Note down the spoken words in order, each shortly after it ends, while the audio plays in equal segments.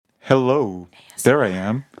Hello. There I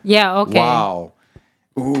am. Yeah, okay. Wow.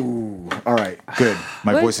 Ooh. All right. Good.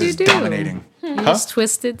 My What voice did you is do? dominating. You just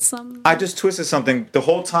twisted some. I just twisted something. The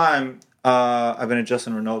whole time I've been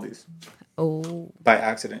adjusting Rinaldi's. Oh. By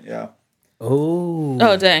accident, yeah.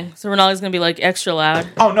 Oh, dang. So Ronaldo's going to be like extra loud.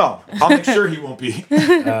 Oh, no. I'll make sure he won't be.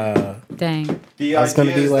 Dang. That's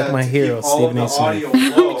gonna be like my hero, Stephen A. Smith.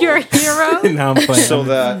 You're a hero? No, I'm playing. so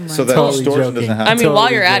that Totally distortion joking. doesn't happen. I mean, Totally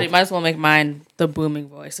while you're at joking. it, might as well make mine the booming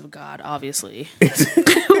voice of God, obviously.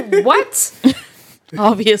 What?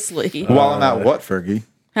 Obviously. While I'm at what, Fergie?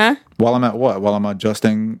 Huh? While I'm at what? While I'm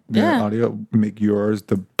adjusting the Yeah. audio, make yours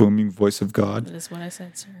the booming voice of God. That is what I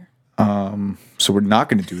said, sir. So we're not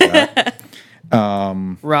going to do that.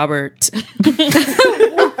 Robert.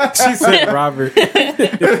 She said Robert.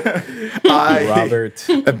 Robert.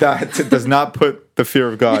 That does not put the fear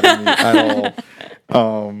of God in me at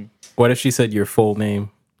all. What if she said your full name?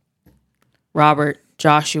 Robert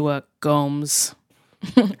Joshua Gomes.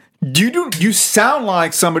 You sound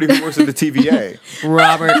like somebody who works at the TVA.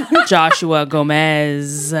 Robert Joshua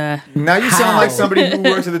Gomez. Now you sound like somebody who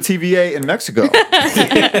works at the TVA in Mexico.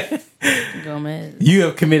 Gomez. You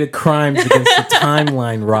have committed crimes against the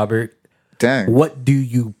timeline, Robert. Dang. What do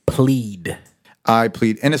you plead? I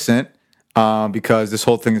plead innocent because this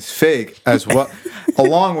whole thing is fake as well,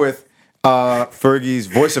 along with Fergie's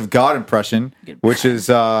voice of God impression, which is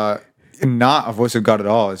not a voice of God at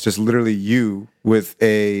all. It's just literally you with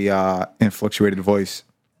a influctuated voice.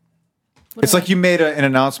 It's like you made an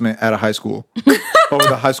announcement at a high school over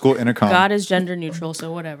the high school intercom. God is gender neutral,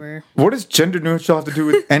 so whatever. What does gender neutral have to do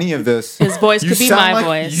with any of this? His voice could be sound my like,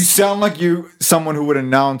 voice. You sound like someone who would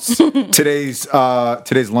announce today's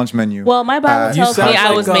lunch menu. Well, my Bible tells me sound I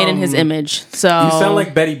like, was made in his image. So You sound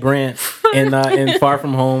like Betty Brant in Far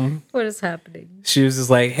From Home. What is happening? She was just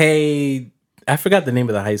like, "Hey, I forgot the name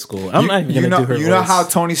of the high school. I'm not even gonna do her You know voice." how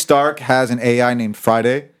Tony Stark has an AI named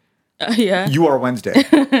Friday? yeah. You are Wednesday.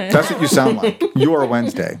 That's what you sound like. You are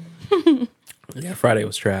Wednesday. Yeah, Friday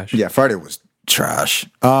was trash. Yeah, Friday was trash.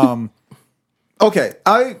 Okay,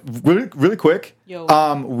 I really quick. Yo.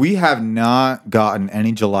 We have not gotten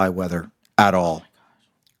any July weather at all.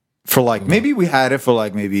 For like maybe we had it for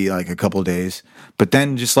like maybe like a couple of days, but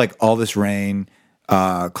then just like all this rain,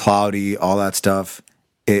 cloudy, all that stuff.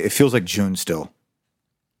 It feels like June still.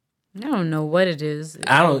 I don't know what it is.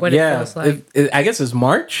 I don't. What Yeah, it feels like. I guess it's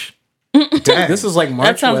March. Dang. This is like March.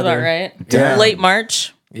 That sounds weather. about right. Yeah. Late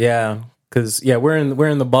March. Yeah, because we're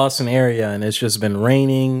in the Boston area, and it's just been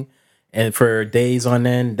raining, and for days on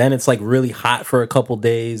end. Then it's like really hot for a couple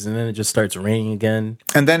days, and then it just starts raining again.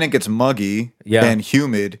 And then it gets muggy Yeah. and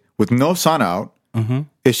humid with no sun out. Mm-hmm.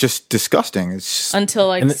 It's just disgusting. It's just, Until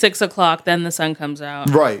like 6 o'clock, then the sun comes out.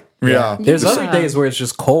 right. Yeah. There's other days where it's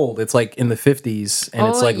just cold. It's like in the 50s, and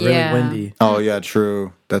it's Oh, like really yeah. windy. Oh yeah,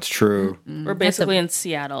 true. That's true. We're basically in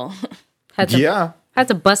Seattle. Had to, Yeah. had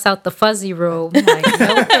to bust out the fuzzy robe. Like,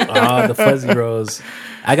 nope. Ah, the fuzzy rose.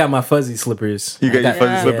 I got my fuzzy slippers. You got your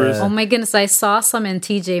fuzzy Yeah. slippers. Oh my goodness, I saw some in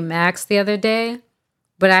TJ Maxx the other day,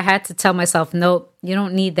 but I had to tell myself, nope, you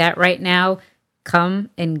don't need that right now. Come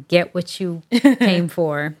and get what you came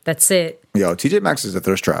for. That's it. Yo, TJ Maxx is a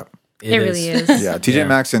thirst trap. It really is. Yeah, TJ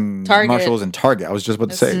Maxx and Target. Marshalls and Target. I was just about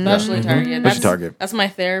to say. Yeah. Especially Target. Especially Target. That's my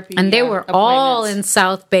therapy. And they were all in appointments.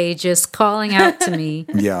 South Bay just calling out to me.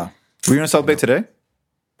 Yeah. Were you in South Bay today?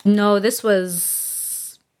 No, this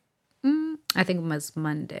was, I think it was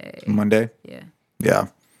Monday. Monday? Yeah. Yeah.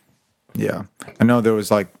 Yeah. I know there was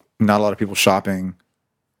like not a lot of people shopping.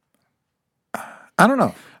 I don't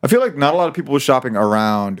know. I feel like not a lot of people were shopping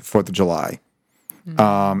around 4th of July.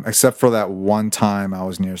 Except for that one time I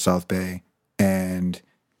was near South Bay and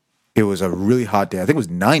it was a really hot day. I think it was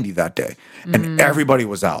 90 that day and everybody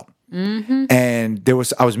was out. And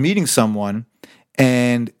I was meeting someone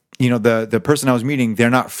and you know, the person I was meeting,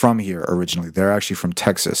 they're not from here originally. They're actually from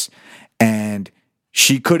Texas. And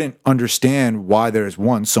she couldn't understand why there's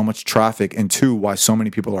one, so much traffic, and two, why so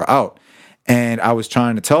many people are out. And I was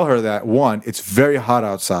trying to tell her that one, it's very hot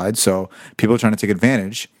outside, so people are trying to take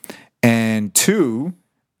advantage. And two,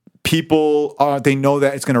 people they know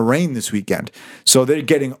that it's going to rain this weekend. So they're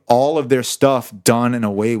getting all of their stuff done and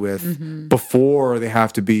away with before they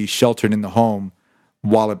have to be sheltered in the home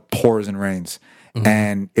while it pours and rains.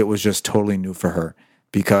 And it was just totally new for her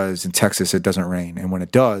because in Texas it doesn't rain, and when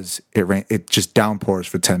it does, it just downpours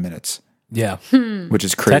for 10 minutes, Yeah. which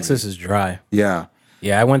is crazy. Texas is dry. Yeah.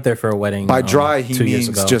 Yeah, I went there for a wedding. By dry, he 2 years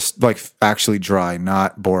means ago. just like actually dry,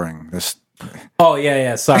 not boring. This Oh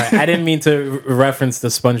yeah. Sorry, I didn't mean to reference the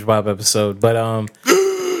SpongeBob episode, but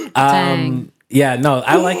Dang. yeah, no,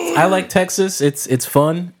 I like Texas. It's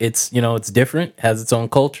fun. It's it's different, has its own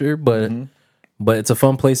culture, but but it's a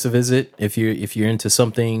fun place to visit if you're into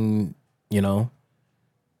something,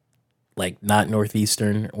 like not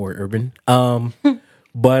northeastern or urban.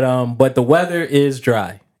 But the weather is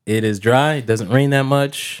dry. It is dry. It doesn't rain that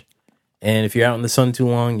much. And if you're out in the sun too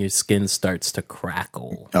long, your skin starts to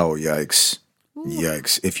crackle. Oh, yikes.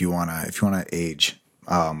 Yikes. If you wanna age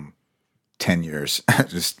 10 years,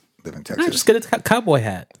 just live in Texas. No, just get a cowboy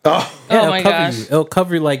hat. Oh, Oh my cover gosh. you. It'll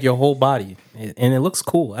cover like your whole body. And it looks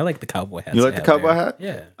cool. I like the cowboy hat. you like the cowboy hat?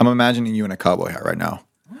 Yeah. I'm imagining you in a cowboy hat right now.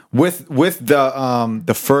 With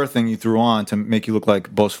the fur thing you threw on to make you look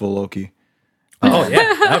like boastful Loki. Oh yeah.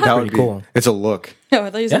 That That would would be be cool. It's a look. Oh, I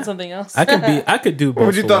thought you said Yeah. something else. I could do boastful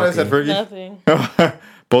What you thought I said, Loki. Fergie? Nothing.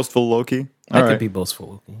 Boastful Loki? I All could right. be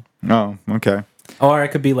boastful Loki. Oh, okay. Or I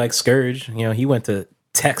could be like Scourge. He went to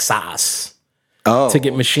Texas Oh, to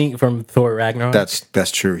get machine from Thor Ragnarok.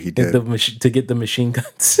 that's true. He did. to get the machine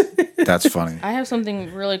guns. That's funny. I have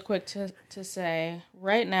something really quick to say.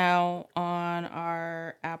 Right now on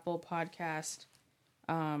our Apple Podcast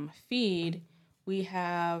feed, we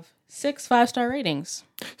have 6 5-star ratings.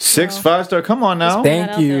 6 5-star. Come on now. That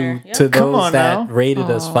Thank out you there. Yep. to Come those on that now. rated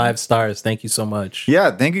us 5 stars. Thank you so much. Yeah,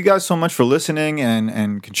 thank you guys so much for listening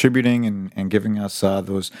and contributing and giving us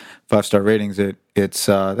those 5-star ratings.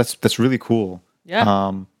 That's really cool.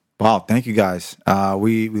 Yeah. Wow, thank you guys.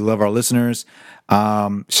 We love our listeners.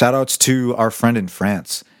 Shout outs to our friend in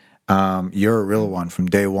France. You're a real one from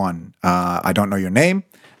day one. I don't know your name.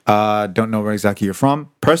 Don't know where exactly you're from.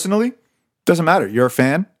 Personally, doesn't matter. You're a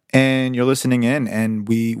fan and you're listening in, and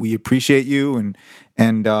we appreciate you.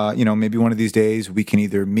 And maybe one of these days we can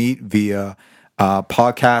either meet via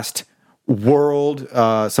podcast world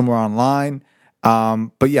somewhere online.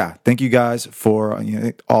 But yeah, thank you guys for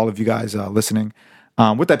all of you guys listening.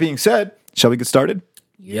 With that being said, shall we get started?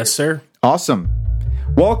 Yes, sir. Awesome.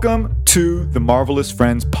 Welcome to the Marvelous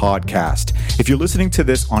Friends podcast. If you're listening to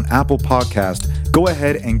this on Apple Podcast, go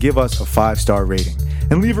ahead and give us a 5-star rating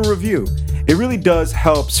and leave a review. It really does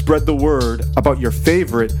help spread the word about your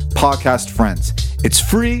favorite podcast friends. It's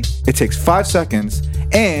free, it takes 5 seconds,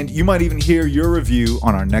 and you might even hear your review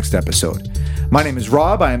on our next episode. My name is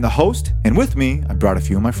Rob, I am the host, and with me, I brought a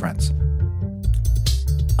few of my friends.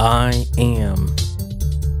 I am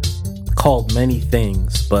called many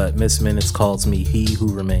things, but Miss Minutes calls me He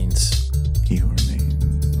Who Remains. He who remains.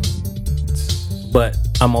 But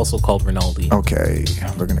I'm also called Rinaldi. Okay,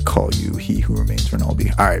 we're going to call you He Who Remains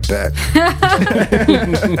Rinaldi. All right, bet.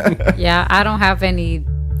 Yeah, I don't have any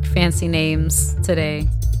fancy names today.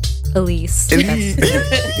 Elise. Elise.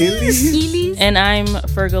 Elise. And I'm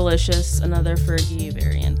Fergalicious, another Fergie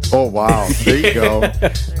variant. Oh wow! There you go.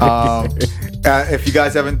 If you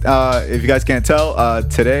guys can't tell,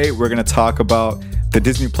 today we're gonna talk about the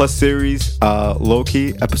Disney Plus series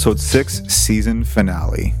Loki, episode 6, season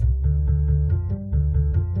finale.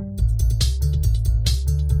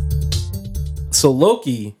 So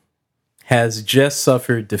Loki has just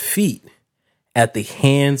suffered defeat at the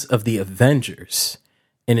hands of the Avengers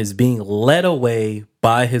and is being led away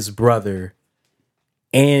by his brother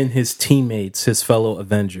and his teammates, his fellow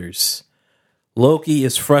Avengers. Loki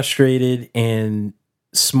is frustrated and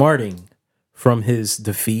smarting from his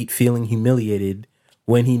defeat, feeling humiliated,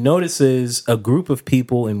 when he notices a group of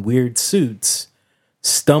people in weird suits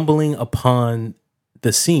stumbling upon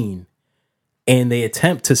the scene, and they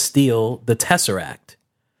attempt to steal the Tesseract.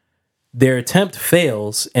 Their attempt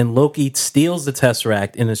fails, and Loki steals the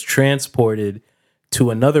Tesseract and is transported to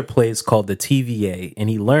another place called the TVA, and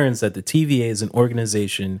he learns that the TVA is an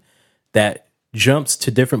organization that jumps to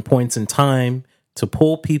different points in time to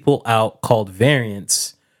pull people out, called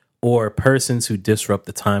variants, or persons who disrupt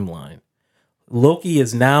the timeline. Loki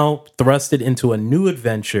is now thrusted into a new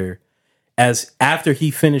adventure as after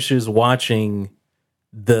he finishes watching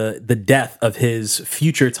the death of his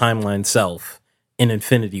future timeline self in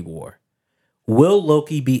Infinity War. Will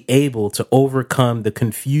Loki be able to overcome the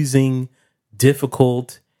confusing,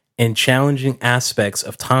 difficult, and challenging aspects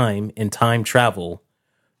of time and time travel,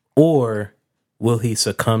 or will he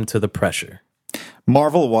succumb to the pressure?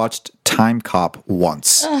 Marvel watched Time Cop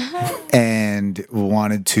once and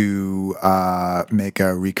wanted to make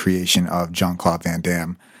a recreation of Jean-Claude Van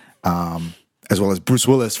Damme, as well as Bruce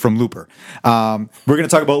Willis from Looper. We're going to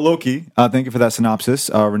talk about Loki. Thank you for that synopsis,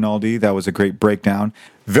 Rinaldi. That was a great breakdown.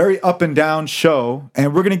 Very up and down show,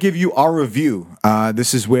 and we're going to give you our review.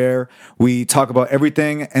 This is where we talk about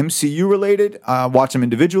everything MCU related, watch them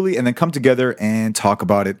individually, and then come together and talk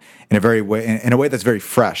about it in a way that's very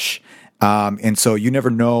fresh. And so you never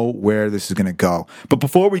know where this is going to go. But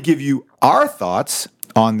before we give you our thoughts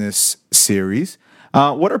on this series,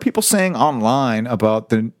 what are people saying online about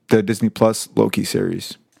the Disney Plus Loki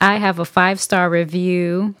series? I have a 5-star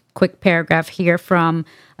review, quick paragraph here from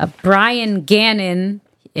Brian Gannon,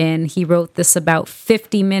 and he wrote this about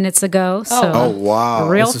 50 minutes ago. So Oh, wow.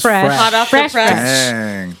 real This is fresh. fresh. Hot off the press.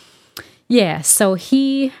 Dang. Yeah, so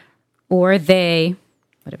he or they,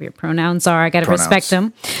 whatever your pronouns are, I got to respect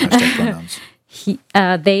them. Hashtag pronouns.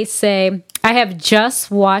 They say, I have just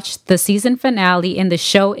watched the season finale and the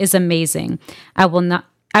show is amazing. I will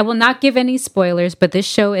not give any spoilers, but this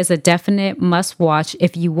show is a definite must watch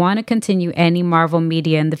if you want to continue any Marvel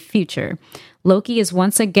media in the future. Loki is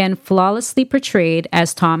once again flawlessly portrayed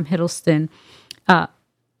as Tom Hiddleston.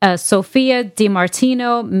 Sophia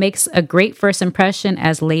DiMartino makes a great first impression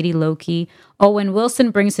as Lady Loki. Owen Wilson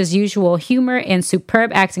brings his usual humor and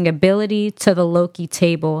superb acting ability to the Loki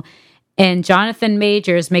table. And Jonathan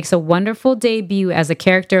Majors makes a wonderful debut as a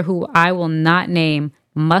character who I will not name.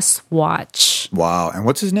 Must watch. Wow. And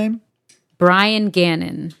what's his name? Brian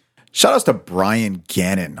Gannon. Shout outs to Brian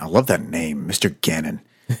Gannon. I love that name, Mr. Gannon.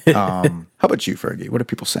 How about you, Fergie? What are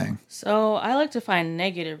people saying? So I like to find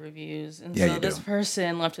negative reviews, and Yeah, so you this do.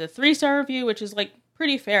 person left a 3-star review, which is like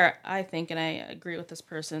pretty fair, I think, and I agree with this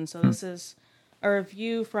person. So this is a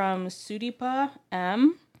review from Sudipa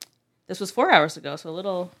M. This was 4 hours ago, so a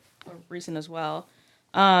little recent as well.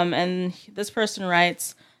 And this person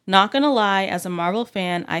writes, "Not gonna lie, as a Marvel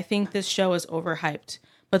fan, I think this show is overhyped.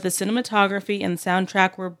 But the cinematography and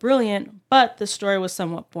soundtrack were brilliant, but the story was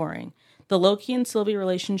somewhat boring. The Loki and Sylvie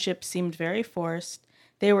relationship seemed very forced.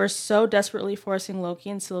 They were so desperately forcing Loki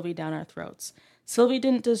and Sylvie down our throats. Sylvie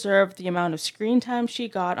didn't deserve the amount of screen time she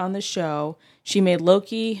got on the show. She made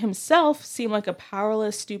Loki himself seem like a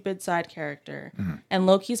powerless, stupid side character. And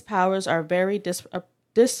Loki's powers are very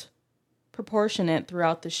disproportionate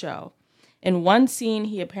throughout the show. In one scene,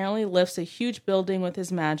 he apparently lifts a huge building with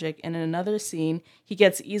his magic, and in another scene, he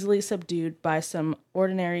gets easily subdued by some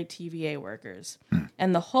ordinary TVA workers.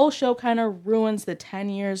 And the whole show kind of ruins the 10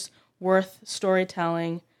 years worth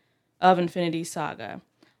storytelling of Infinity Saga.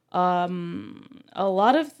 A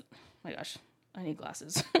lot of... oh my gosh, I need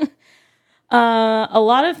glasses. A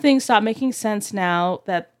lot of things stop making sense now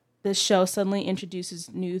that this show suddenly introduces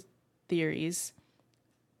new theories.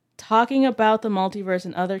 Talking about the multiverse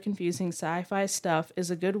and other confusing sci-fi stuff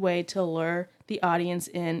is a good way to lure the audience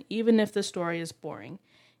in, even if the story is boring.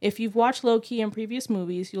 If you've watched Loki in previous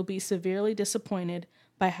movies, you'll be severely disappointed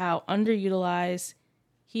by how underutilized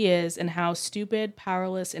he is and how stupid,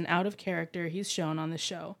 powerless, and out of character he's shown on the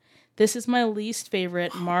show. This is my least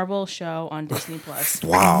favorite Marvel show on Disney Plus."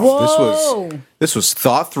 Wow. This was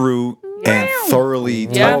thought through and thoroughly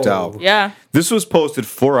typed out. Yeah. This was posted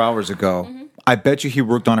 4 hours ago. I bet you he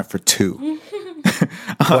worked on it for 2.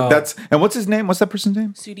 That's and what's his name? What's that person's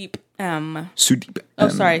name? Sudeep M. Sudeep. Oh,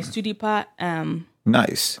 M. sorry. Sudeepa M.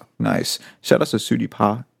 Nice. Shout out to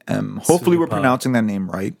Sudeepa M. Hopefully we're Sudeepa. pronouncing that name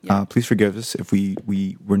right. Please forgive us if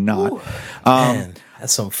we were not. Man,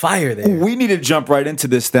 that's some fire there. We need to jump right into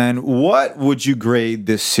this then. What would you grade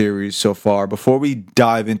this series so far before we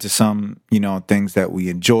dive into some, things that we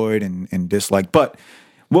enjoyed and disliked? But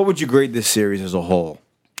what would you grade this series as a whole?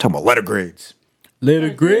 Talking about letter grades. Letter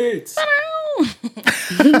grades.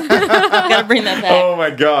 Gotta bring that back. Oh my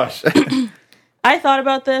gosh. I thought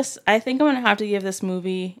about this. I think I'm gonna have to give this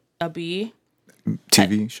movie a B.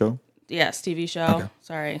 TV show? Yes, TV show.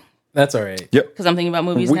 Sorry, That's all right. Yep. because I'm thinking about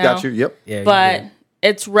movies We now. got you. Yep. Yeah, But yeah.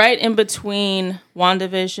 it's right in between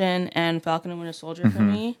WandaVision and Falcon and Winter Soldier for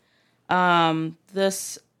me.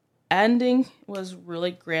 This ending was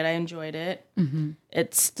really great. I enjoyed it.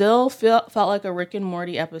 It still felt like a Rick and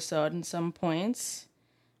Morty episode in some points.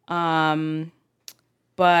 But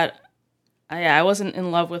I wasn't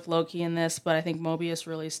in love with Loki in this, but I think Mobius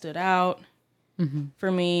really stood out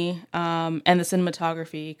for me. And the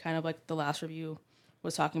cinematography, kind of like the last review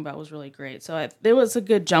was talking about, was really great. So there was a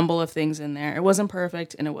good jumble of things in there. It wasn't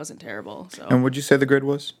perfect and it wasn't terrible. So And what'd you say the grade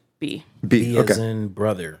was? B. B. B as Okay. in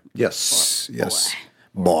brother. Yes.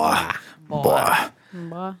 Boy. I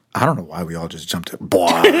don't know why we all just jumped at boy.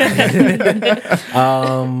 In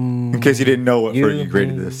case you didn't know what Fergie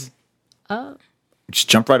graded this. Just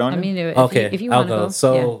jump right on I it. mean, Okay, if you I'll want to go. go.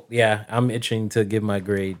 So yeah, I'm itching to give my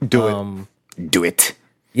grade. Do it. Do it.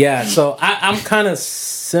 Yeah, so I'm kind of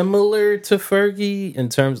similar to Fergie in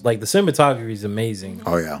terms like the cinematography is amazing,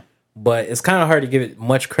 Oh yeah. but it's kind of hard to give it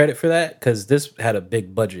much credit for that because this had a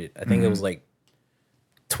big budget. I think it was like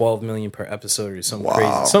 12 million per episode or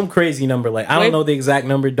some crazy number. Like I don't know the exact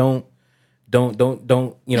number. Don't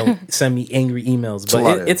send me angry emails.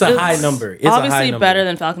 But it's a high number. It's Obviously a high number. better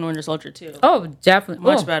than Falcon and Winter Soldier too. Oh, definitely.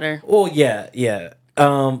 Much Oh, better. Oh yeah.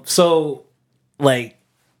 So like,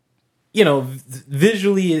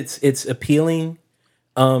 visually it's appealing.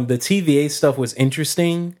 The TVA stuff was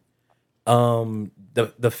interesting.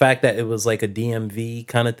 The fact that it was like a DMV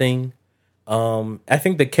kind of thing. I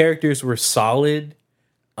think the characters were solid.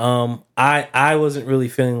 I wasn't really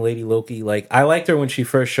feeling Lady Loki. Like, I liked her when she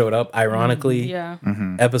first showed up. Ironically, Yeah.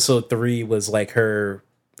 episode 3 was like her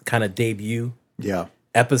kind of debut Yeah.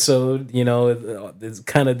 episode. You know, it's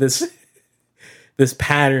kind of this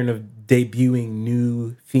pattern of debuting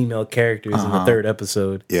new female characters in the third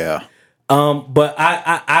episode. Yeah. But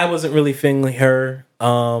I wasn't really feeling her.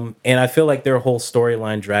 And I feel like their whole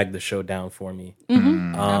storyline dragged the show down for me.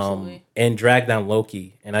 Absolutely. And dragged down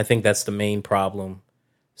Loki. And I think that's the main problem.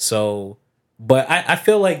 So, but I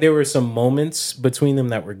feel like there were some moments between them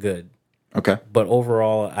that were good. Okay. But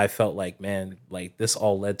overall, I felt like, man, like this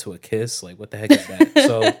all led to a kiss. Like, what the heck is that?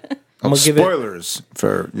 So I'm gonna give it. Spoilers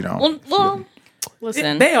for, you know. Well,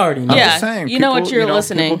 listen. They already know. Yeah. Just saying, you know what you're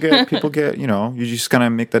listening. People get, you know, you just gotta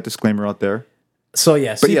make that disclaimer out there. So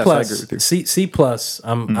yeah, C yes, I plus, agree with you. C plus.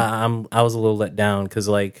 I was a little let down because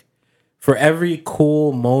like for every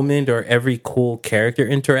cool moment or every cool character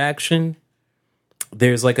interaction,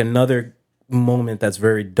 there's like another moment that's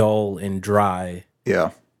very dull and dry,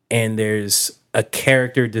 Yeah. and there's a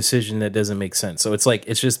character decision that doesn't make sense. So it's like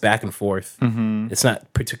it's just back and forth. It's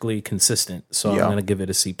not particularly consistent. So Yeah. I'm gonna give it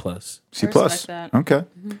a C plus. C I plus. respect that. Okay.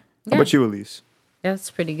 How about you, Elise? That's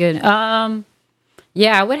pretty good.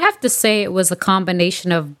 Yeah, I would have to say it was a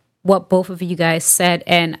combination of what both of you guys said.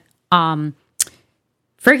 And Fergie,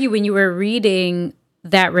 when you were reading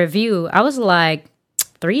that review, I was like,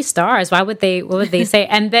 3 stars. What would they say?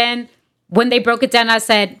 And then when they broke it down, I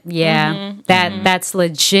said, yeah, that's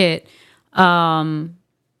legit.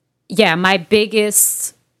 Yeah, my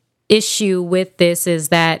biggest issue with this is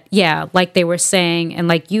that, yeah, like they were saying, and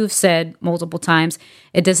like you've said multiple times,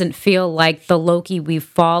 it doesn't feel like the Loki we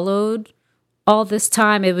followed all this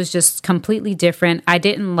time. It was just completely different. I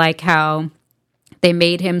didn't like how they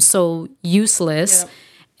made him so useless. Yep.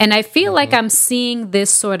 And I feel like I'm seeing this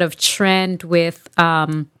sort of trend with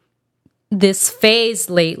this phase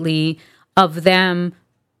lately of them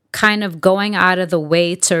kind of going out of the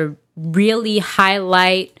way to really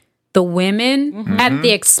highlight the women at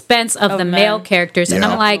the expense of the male men. characters. And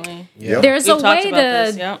Yeah. I'm like, Yep. there's We've a talked way about to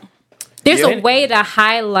this. Yep. there's Yeah. a way to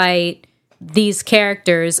highlight these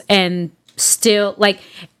characters and still like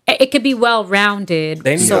it could be well rounded.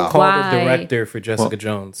 They need so to call why, the director for Jessica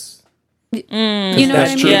Jones. You know what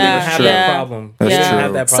That's I true. mean? They Yeah. didn't have Yeah. that problem. That's They didn't true.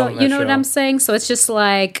 have that So problem. you know what I'm saying? So it's just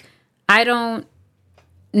like I don't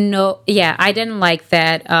know. Yeah, I didn't like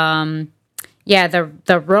that. Yeah,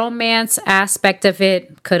 the romance aspect of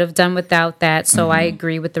it could have done without that. So I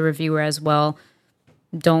agree with the reviewer as well.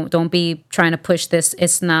 Don't be trying to push this.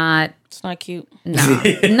 It's not It's not cute.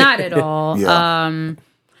 not at all. Yeah.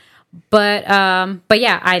 But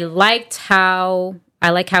yeah, I like how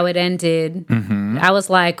it ended. I was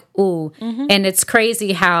like, ooh. And it's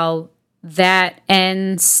crazy how that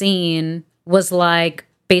end scene was like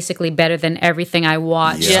basically better than everything I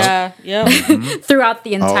watched Yeah. Yep. throughout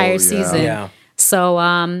the entire yeah. season. Yeah. So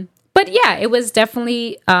but yeah, it was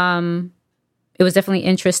definitely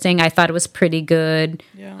interesting. I thought it was pretty good.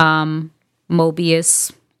 Yeah.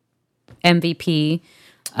 Mobius MVP.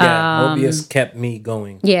 Yeah, Mobius kept me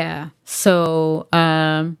going. Yeah. So,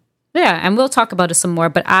 yeah, and we'll talk about it some more,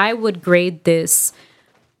 but I would grade this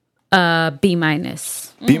B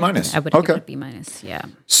minus. B minus. I would Okay. give it B minus. Yeah.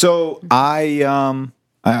 So I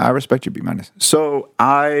respect your B minus. So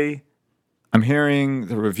I'm hearing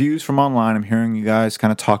the reviews from online. I'm hearing you guys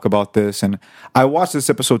kind of talk about this, and I watched this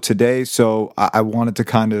episode today, so I wanted to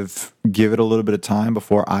kind of give it a little bit of time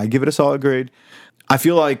before I give it a solid grade. I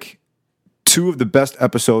feel like 2 of the best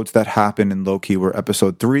episodes that happened in Loki were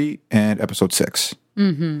episode 3 and episode 6.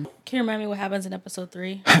 Can you remind me what happens in episode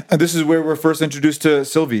 3? And this is where we're first introduced to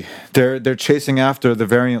Sylvie. They're chasing after the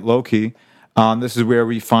variant Loki. This is where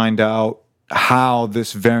we find out how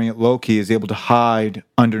this variant Loki is able to hide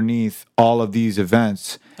underneath all of these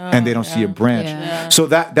events, and they don't see a branch. Yeah. So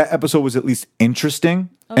that episode was at least interesting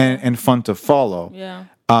and fun to follow. Yeah.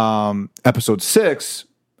 Episode 6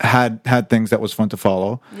 had things that was fun to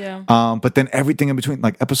follow. Yeah. But then everything in between,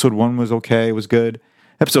 like episode 1 was okay, it was good.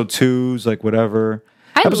 Episode 2's like whatever.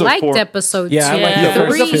 I Episode liked 4 episode Yeah, I 2. liked the Yeah, what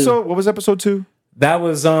was first two. episode? What was episode 2? That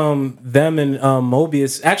was them and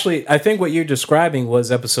Mobius. Actually, I think what you're describing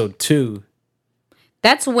was episode 2.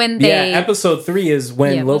 That's when they. Yeah, episode 3 is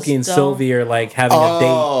when Yeah, Loki and so- Sylvie are like having a date.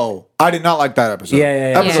 Oh, I did not like that episode. Yeah.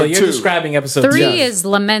 Episode So you're 2. describing episode 3 2. is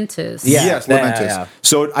Lamentus. Yeah. Yes, Yeah, Lamentus. yeah.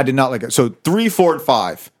 So I did not like it. So 3, 4, and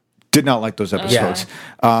 5 did not like those episodes.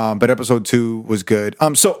 But episode 2 was good.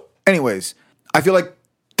 So, anyways, I feel like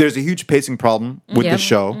there's a huge pacing problem with Yeah. the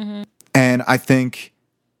show, and I think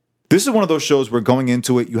This is one of those shows where going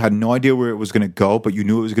into it, you had no idea where it was going to go, but you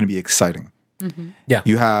knew it was going to be exciting. Yeah.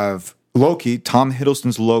 You have Loki, Tom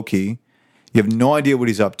Hiddleston's Loki. You have no idea what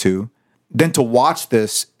he's up to. Then to watch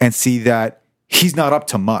this and see that he's not up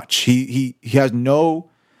to much. He has no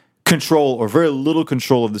control or very little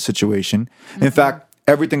control of the situation. In fact,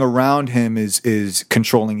 everything around him is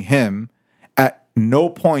controlling him. At no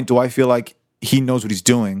point do I feel like he knows what he's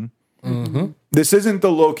doing. This isn't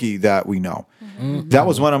the Loki that we know. That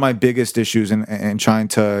was one of my biggest issues in trying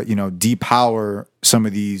to, depower some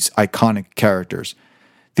of these iconic characters.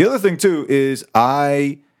 The other thing too is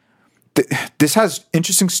this has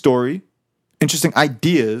interesting story, interesting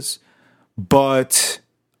ideas, but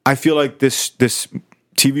I feel like this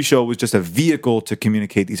TV show was just a vehicle to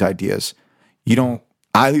communicate these ideas.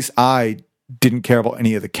 At least I didn't care about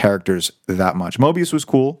any of the characters that much. Mobius was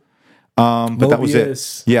cool, but that was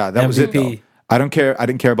it. Yeah, that was it. Though. I didn't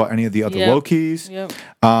care about any of the other Lokis. Yep.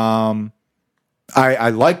 I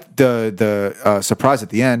liked the surprise at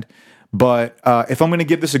the end, but if I'm going to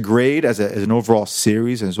give this a grade as an overall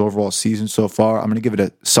series, as an overall season so far, I'm going to give it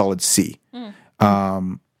a solid C.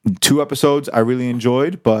 2 episodes I really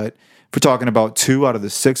enjoyed, but if we're talking about 2 out of the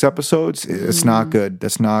 6 episodes, it's not good.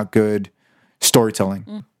 That's not good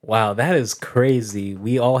storytelling. Wow, that is crazy.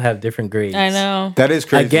 We all have different grades. I know. That is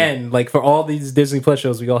crazy. Again, like for all these Disney Plus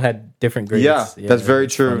shows, we all had different grades. Yeah, that's very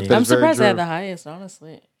true. funny. I'm That's very surprised I true. had the highest,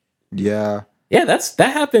 honestly. Yeah. Yeah, that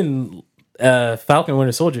happened. Falcon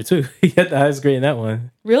Winter Soldier too. He had the highest grade in that one.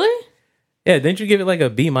 Really? Yeah, didn't you give it like a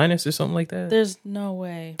B- or something like that? There's no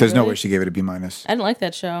way. There's no Really? way she gave it a B-. I didn't like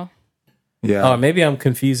that show. Yeah. Oh, maybe I'm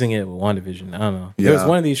confusing it with WandaVision. I don't know. There was Yeah.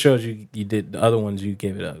 one of these shows you did. The other ones you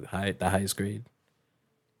gave it the highest grade,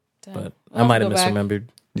 Damn. but I'll I might go have back. misremembered.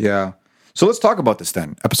 Yeah. So let's talk about this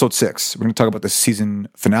then. Episode 6. We're going to talk about the season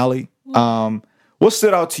finale. What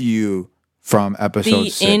stood out to you from episode The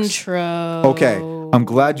 6? intro. Okay. I'm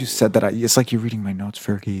glad you said that. It's like you're reading my notes,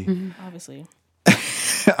 Fergie. Obviously.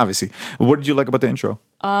 Obviously. What did you like about the intro?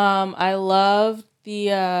 I love the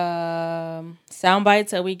sound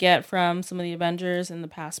bites that we get from some of the Avengers in the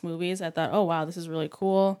past movies. I thought, oh wow, this is really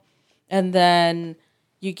cool. And then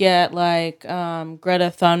you get like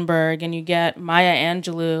Greta Thunberg and you get Maya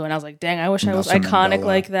Angelou, and I was like, dang, I wish I was Nelson iconic Mandela.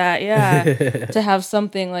 like that. Yeah, to have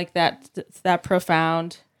something like that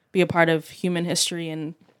profound, be a part of human history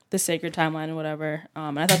and the sacred timeline and whatever.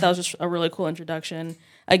 And I thought that was just a really cool introduction.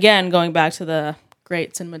 Again, going back to the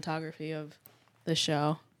great cinematography of the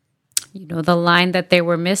show. You know the line that they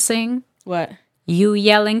were missing? What? You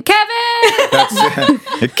yelling, Kevin! That's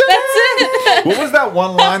it. What was that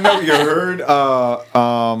one line that you heard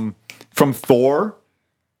from Thor?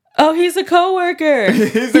 Oh, he's a coworker.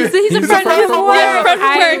 He's a friend from work. Yeah, friend from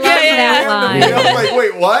I work. love Yeah. that line. I'm like,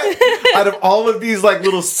 wait, what? Out of all of these like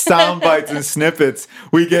little sound bites and snippets,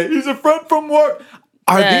 we get he's a friend from work.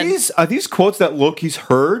 Are Then- these quotes that Loki's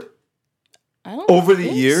heard I don't over the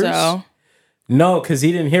think years? so. No, because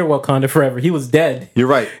he didn't hear Wakanda Forever. He was dead. You're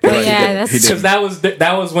right. You're right. Yeah, He that's- did. Because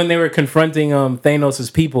that was when they were confronting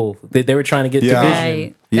Thanos' people. They were trying to get Yeah. division.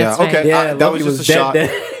 Right. Yeah. That's right. Okay. Yeah, that was Loki just a was shot. dead.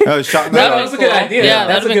 That was a shot in the That That dark. was a good cool. idea. Yeah,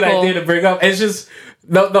 That's a that'd've good been cool. idea to bring up. It's just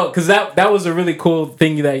no, because that was a really cool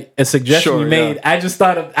thing a suggestion Sure, you made. yeah. I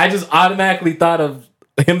just automatically thought of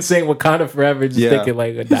him saying Wakanda Forever, just Yeah. thinking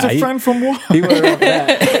like, He's nah, a friend from work. He went off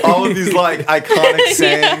that. All of these like iconic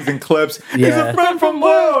sayings and clips. He's a Yeah. friend from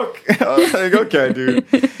work. I was like, okay, dude.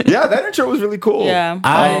 Yeah, that intro was really cool. Yeah.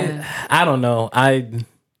 I don't know. I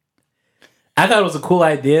thought it was a cool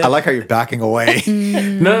idea. I like how you're backing away.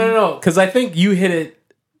 No. Because I think you hit it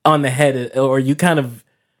on the head, or you kind of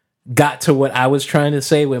got to what I was trying to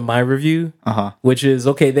say with my review, which is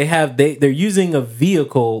okay. They're using a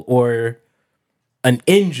vehicle or an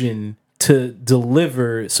engine to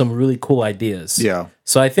deliver some really cool ideas. Yeah.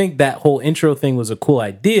 So I think that whole intro thing was a cool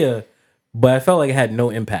idea, but I felt like it had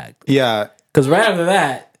no impact. Yeah. Because right after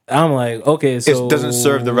that, I'm like, okay, so It doesn't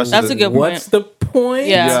serve the rest of That's the a good point. what's the point?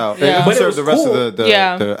 Yeah. Yeah. It Yeah. doesn't But it serve was the rest cool. of the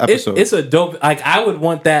Yeah. episode. It's a dope. Like I would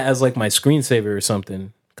want that as like my screensaver or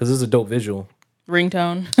something because it's a dope visual.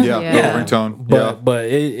 Ringtone. yeah. Yeah. Ringtone. But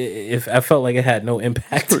if I felt like it had no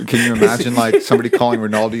impact. Can you imagine like somebody calling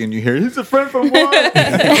Ronaldo and you hear he's a friend from work?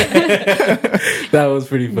 That was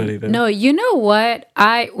pretty funny though. No, you know what?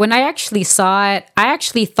 When I actually saw it, I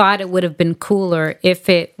actually thought it would have been cooler if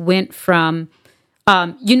it went from,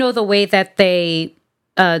 the way that they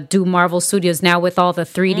do Marvel Studios now with all the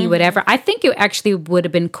 3D whatever. I think it actually would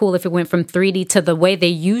have been cool if it went from 3D to the way they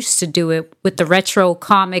used to do it with the retro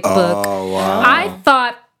comic book. Oh wow. I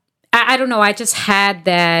thought, I don't know, I just had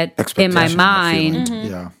that in my Expectation, that mind.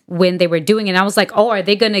 feeling. Yeah. when they were doing it. And I was like, oh, are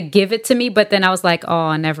they going to give it to me? But then I was like,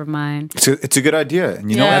 oh, never mind. It's a good idea.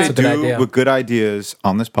 And you know Yeah. what That's they a good do idea. with good ideas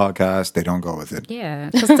on this podcast? They don't go with it. Yeah,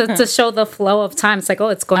 just to show the flow of time. It's like, oh,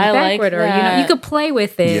 it's going I like backward, or you that. could play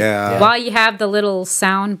with it Yeah. while you have the little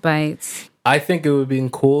sound bites. I think it would have been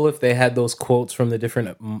cool if they had those quotes from the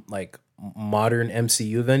different like modern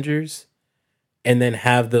MCU Avengers, and then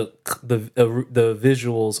have the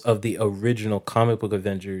visuals of the original comic book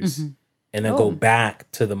Avengers, and then go back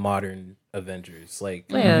to the modern Avengers. Like,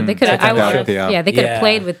 Yeah, they could have. That's I a would. good idea. Yeah, they could have Yeah.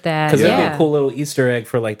 played with that. because it'd be Yeah, a cool little Easter egg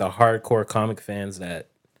for like the hardcore comic fans that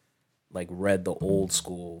like read the old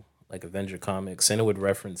school like Avenger comics, and it would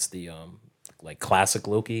reference the like classic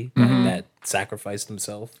Loki that sacrificed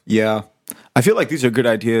himself. Yeah. I feel like these are good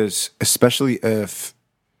ideas, especially if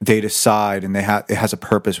they decide and it has a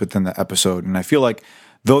purpose within the episode. And I feel like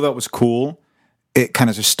though that was cool, it kind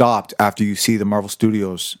of just stopped after you see the Marvel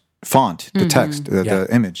Studios font, the text, the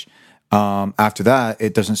image. After that,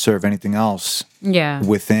 it doesn't serve anything else yeah.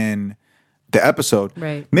 within the episode.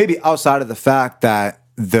 Right. Maybe outside of the fact that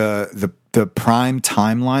the prime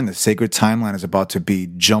timeline, the sacred timeline, is about to be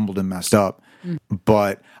jumbled and messed up.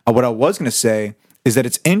 But what I was going to say is that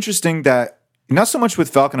it's interesting that not so much with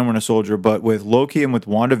Falcon and Winter Soldier, but with Loki and with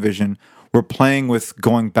WandaVision, we're playing with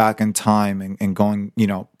going back in time and going,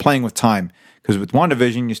 playing with time. Because with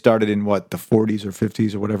WandaVision, you started in the 40s or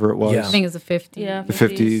 50s or whatever it was. Yeah. I think it's a 50. Yeah, The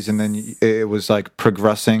 50s, and then it was like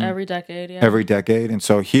progressing every decade. Yeah, every decade. And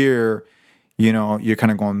so here, you're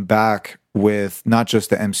kind of going back with not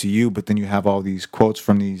just the MCU, but then you have all these quotes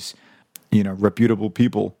from these, reputable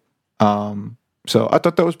people. So I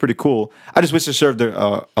thought that was pretty cool. I just wish it served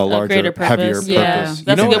a larger, greater purpose. heavier Yeah, purpose. that's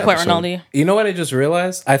You a know good what point, episode. Ronaldo. You know what I just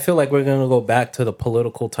realized? I feel like we're gonna go back to the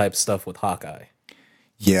political type stuff with Hawkeye.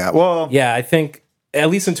 Yeah, well, Yeah, I think at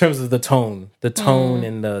least in terms of the tone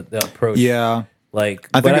and the approach. yeah. Like,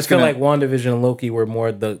 I but think I it's feel gonna- like WandaVision and Loki were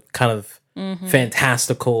more the kind of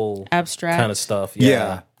fantastical Abstract. kind of stuff.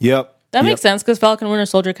 Yeah. Yep. That Yep. makes sense because Falcon and Winter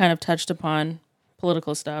Soldier kind of touched upon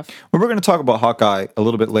political stuff. Well, we're going to talk about Hawkeye a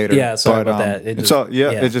little bit later. Yeah, sorry about that. It just-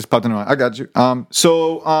 yeah. it just popped into my mind. I got you.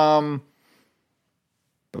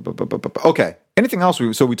 Okay. Anything else?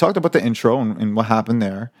 So we talked about the intro and what happened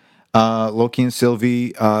there. Loki and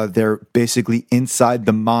Sylvie, they're basically inside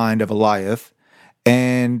the mind of Eliath,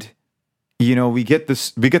 and we get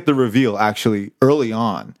the reveal actually early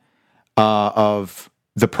on of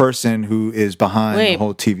the person who is behind the Wait.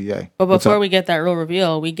 whole TVA. But What's before up? we get that real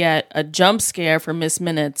reveal, we get a jump scare from Miss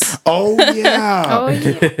Minutes. Oh yeah. Oh,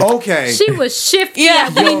 yeah. Okay. She was shifty. Yeah.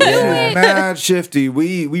 We knew it. Mad shifty.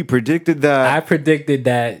 We predicted that. I predicted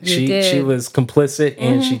that You she did. was complicit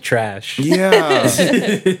and she trashed. Yeah.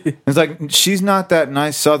 It's like she's not that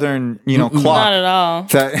nice southern, clock. Not at all.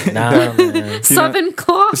 That, Nah, that man. Southern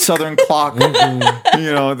clock. southern clock,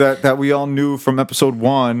 that we all knew from episode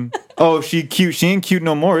 1. Oh, she cute. She ain't cute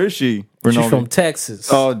no more, is she? She's Ronaldo? from Texas.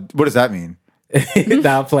 Oh, what does that mean?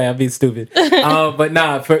 Nah, I'm playing. I'm being stupid. But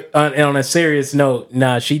nah, on a serious note,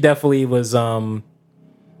 she definitely was,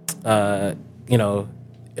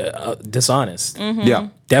 dishonest. Yeah.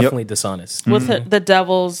 Definitely dishonest. With the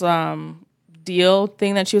devil's deal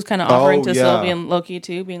thing that she was kind of offering Oh, to yeah. Sylvie and Loki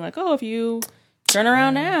too, being like, "Oh, if you turn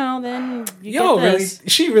around now, then you Yo, get really? this."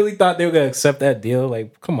 She really thought they were gonna accept that deal?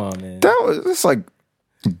 Like, come on, man. It's like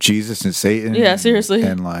Jesus and Satan. Yeah, seriously.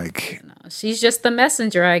 And like, She's just the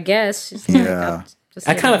messenger, I guess. She's like, Yeah. just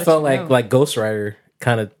I here to kind of let felt you know. like Ghost Rider,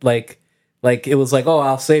 kind of like it was like, oh,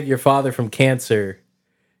 I'll save your father from cancer,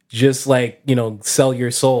 just sell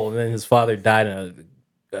your soul, and then his father died in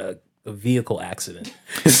a vehicle accident.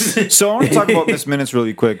 so I want to talk about Miss Minutes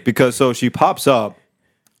really quick because she pops up,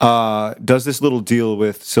 does this little deal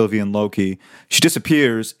with Sylvie and Loki. She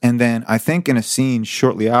disappears, and then I think in a scene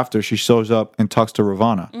shortly after, she shows up and talks to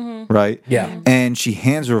Ravonna, right? Yeah. And she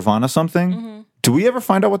hands Ravonna something. Do we ever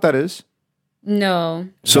find out what that is? No,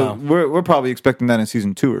 So No. we're probably expecting that in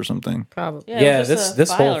season 2 or something. probably. it Yeah, was just a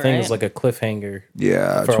this whole file, thing right? is like a cliffhanger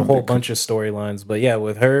Yeah, for it's a one whole big- bunch of storylines. But yeah,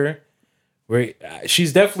 with her,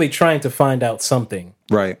 she's definitely trying to find out something.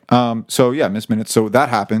 Right. So yeah, Miss Minutes. So that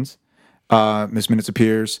happens. Miss Minutes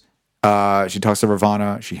appears. She talks to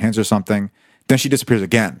Ravonna. She hands her something. Then she disappears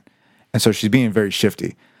again, and so she's being very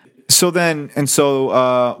shifty. So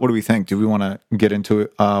what do we think? Do we want to get into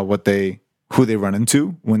who they run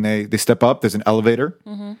into when they step up? There's an elevator,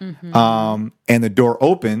 and the door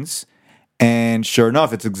opens, and sure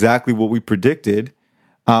enough, it's exactly what we predicted.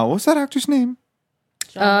 What's that actor's name?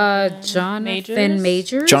 Jonathan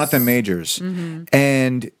Majors. Jonathan Majors.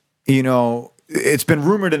 And, it's been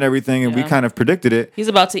rumored and everything, and we kind of predicted it. He's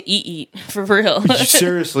about to eat for real.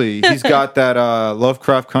 Seriously, he's got that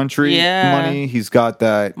Lovecraft Country money. He's got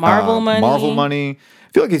that Marvel money. Marvel money.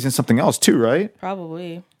 I feel like he's in something else too, right?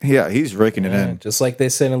 Probably. Yeah, he's raking it in. Just like they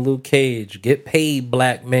said in Luke Cage, get paid,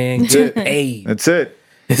 black man, get paid. That's it.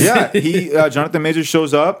 Yeah, Jonathan Majors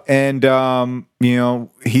shows up, and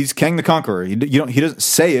he's Kang the Conqueror. He doesn't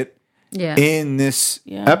say it in this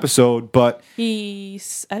episode, but I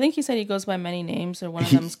think he said he goes by many names, or one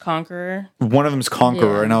of them's Conqueror. One of them's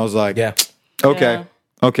Conqueror, and I was like, okay.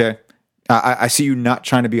 I see you not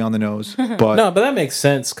trying to be on the nose, but no, but that makes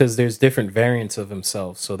sense because there's different variants of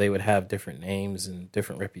himself, so they would have different names and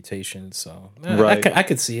different reputations. So I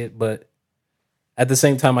could see it, but at the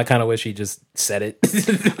same time, I kind of wish he just said it.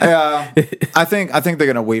 I think they're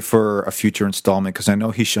gonna wait for a future installment because I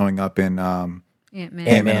know he's showing up in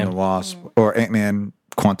Ant-Man and the Wasp or Ant-Man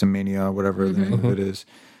Quantum Mania, whatever the name of it is.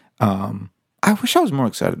 I wish I was more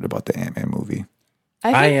excited about the Ant-Man movie.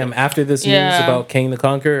 I am. After this news about Kang the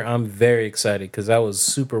Conqueror, I'm very excited because I was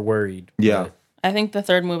super worried. Yeah. I think the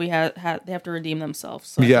third movie they have to redeem themselves.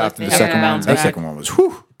 So after the second one. The second one was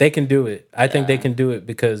whew. They can do it. I think they can do it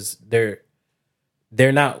because they're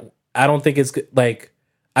not. I don't think it's good. Like,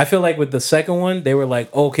 I feel like with the second one, they were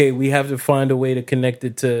like, okay, we have to find a way to connect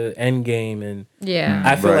it to Endgame, and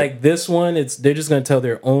I feel like this one, they're just going to tell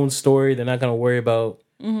their own story. They're not going to worry about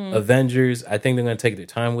Avengers. I think they're going to take their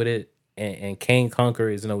time with it. And Kang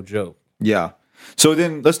Conqueror is no joke. Yeah. So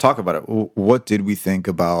then let's talk about it. What did we think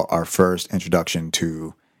about our first introduction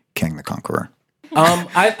to Kang the Conqueror?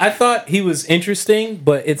 I thought he was interesting,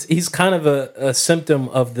 but he's kind of a symptom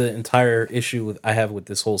of the entire issue I have with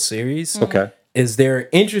this whole series. Okay. Is there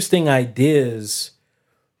interesting ideas,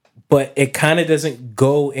 but it kind of doesn't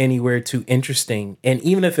go anywhere too interesting. And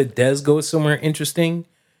even if it does go somewhere interesting,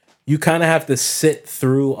 you kind of have to sit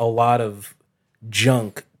through a lot of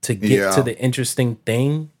junk to get to the interesting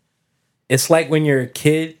thing. It's like when you're a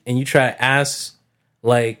kid and you try to ask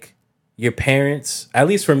like your parents, at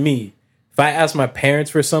least for me, if I ask my parents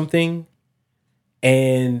for something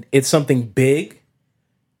and it's something big,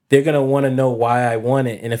 they're going to want to know why I want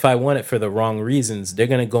it. And if I want it for the wrong reasons, they're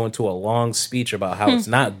going to go into a long speech about how it's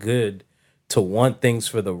not good to want things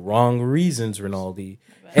for the wrong reasons, Rinaldi.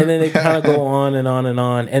 And then they kind of go on and on and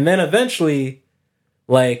on. And then eventually,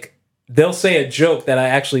 like, they'll say a joke that I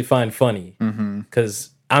actually find funny because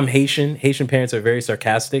I'm Haitian. Haitian parents are very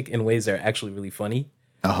sarcastic in ways that are actually really funny.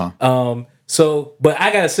 So, but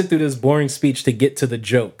I got to sit through this boring speech to get to the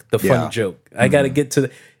joke, the funny joke. I got to get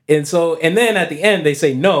to and then at the end they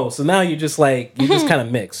say no. So now you're just kind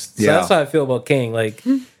of mixed. So that's how I feel about Kang. Like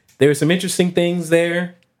there were some interesting things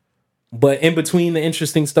there, but in between the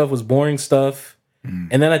interesting stuff was boring stuff.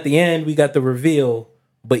 And then at the end we got the reveal.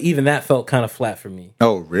 But even that felt kind of flat for me.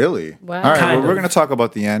 Oh, really? Wow. All right, well, we're going to talk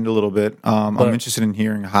about the end a little bit. I'm interested in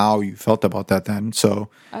hearing how you felt about that then. So,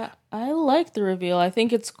 I like the reveal. I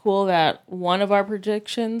think it's cool that one of our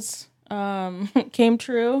predictions came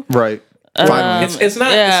true. Right. Finally. It's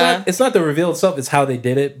not the reveal itself. It's how they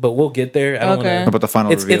did it. But we'll get there. I don't Okay. About the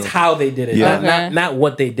final reveal. It's how they did it. Not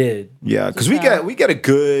what they did. Yeah, because we get a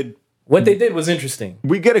good. What they did was interesting.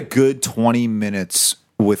 We get a good 20 minutes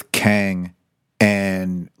with Kang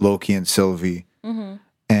and Loki and Sylvie.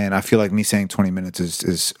 And I feel like me saying 20 minutes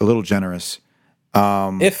is a little generous.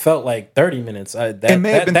 It felt like 30 minutes. It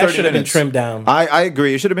may have been 30 that should have been minutes. trimmed down. I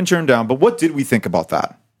agree. It should have been trimmed down. But what did we think about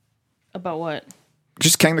that? About what?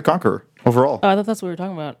 Just Kang the Conqueror overall. Oh, I thought that's what we were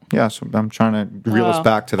talking about. Yeah, so I'm trying to reel us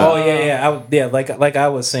back to that. Oh yeah. Like I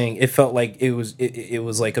was saying, it felt like it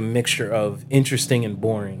was like a mixture of interesting and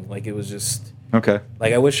boring. Like it was just Okay.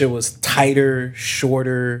 like I wish it was tighter,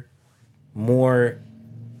 shorter, more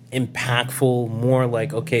impactful, more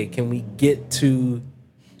like, okay, can we get to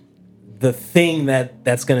the thing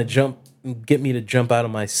that's gonna get me to jump out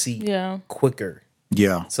of my seat quicker?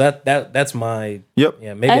 Yeah. So that's my Yep.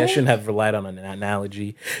 Yeah, maybe I shouldn't have relied on an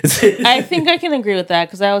analogy. I think I can agree with that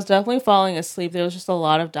because I was definitely falling asleep. There was just a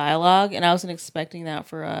lot of dialogue, and I wasn't expecting that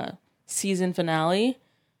for a season finale.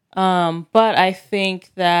 But I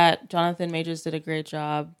think that Jonathan Majors did a great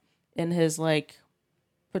job in his like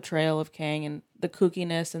portrayal of Kang and the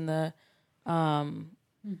kookiness and the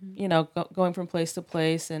going from place to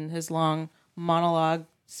place and his long monologue,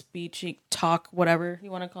 speech, talk, whatever you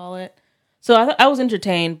want to call it. So I was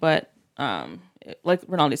entertained, but like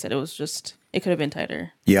Rinaldi said, it could have been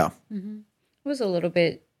tighter. Yeah. It was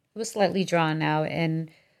slightly drawn out, and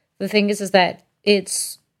the thing is that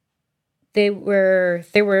they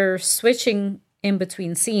were switching in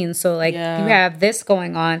between scenes. So like you have this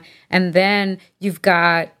going on, and then you've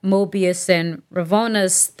got Mobius and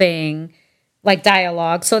Ravona's thing, like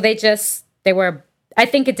dialogue. So they just they were. I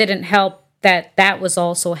think it didn't help that was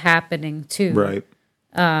also happening too. Right.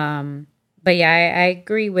 But yeah, I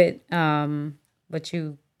agree with what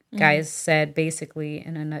you guys said basically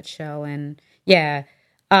in a nutshell. And yeah,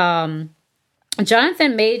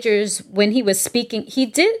 Jonathan Majors, when he was speaking,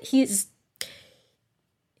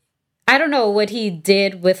 I don't know what he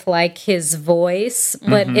did with like his voice,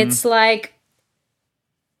 but it's like,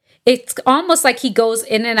 it's almost like he goes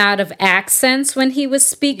in and out of accents when he was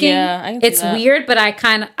speaking. Yeah, I can see it's that. weird, but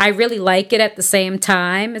I really like it at the same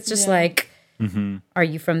time. It's just like, are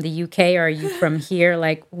you from the UK or are you from here?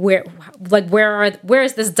 Like where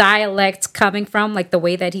is this dialect coming from? Like the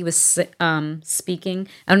way that he was speaking.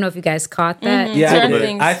 I don't know if you guys caught that. Yeah, Certain I did.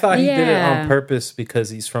 things- I thought he did it Yeah. on purpose because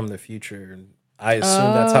he's from the future. And I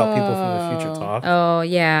assume that's how people from the future talk. Oh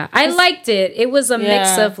yeah, I liked it. It was a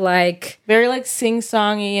mix Yeah. of like, Very like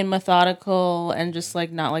sing-songy and methodical and just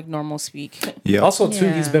like not like normal speak. Yeah. Also, too,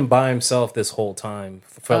 Yeah. he's been by himself this whole time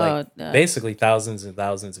for like yeah. basically thousands and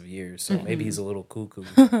thousands of years. So maybe he's a little cuckoo,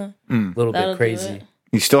 a little That'll bit do crazy. it.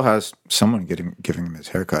 He still has someone giving him his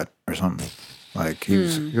haircut or something. Like he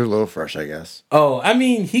was a little fresh, I guess. Oh, I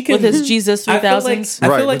mean, he can With his Jesus I feel like 3000s.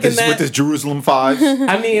 I feel like with, in with his Jerusalem 5s.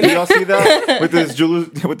 I mean, Did y'all see that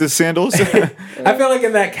with his sandals? I feel like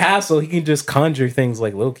in that castle, he can just conjure things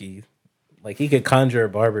like Loki. Like he could conjure a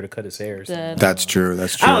barber to cut his hair. Or something. Dead. That's true.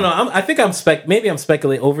 That's true. I don't know. I think I'm maybe I'm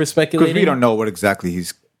over because speculating. we don't know what exactly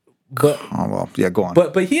he's. But Oh well, yeah. Go on.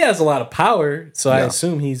 but he has a lot of power, so I Yeah.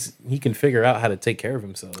 assume he can figure out how to take care of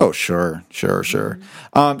himself. Oh, sure.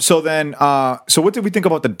 So then, so what did we think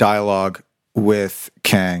about the dialogue with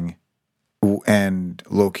Kang and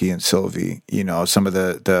Loki and Sylvie? You know, some of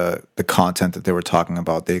the content that they were talking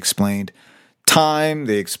about. They explained time.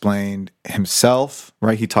 They explained himself.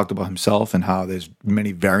 Right? He talked about himself and how there's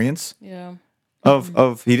many variants Yeah.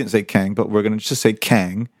 of. He didn't say Kang, but we're gonna just say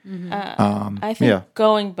Kang. I think Yeah.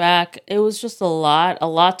 going back, it was just a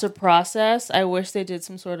lot to process. I wish they did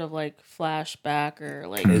some sort of like flashback or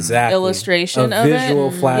like Exactly. illustration a of visual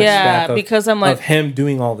it. flashback. Yeah, of, because I'm like, of him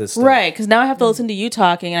doing all this stuff. right, because now I have to listen to you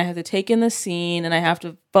talking and I have to take in the scene and I have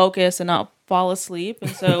to focus and not fall asleep.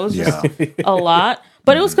 And so it was just Yeah. a lot,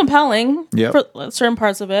 but it was compelling Yep. for certain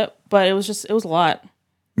parts of it. But it was a lot.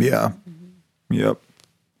 Yeah. Yep.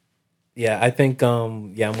 Yeah, I think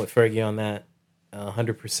I'm with Fergie on that.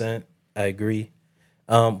 100%. I agree.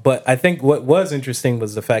 But I think what was interesting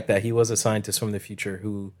was the fact that he was a scientist from the future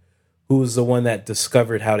who was the one that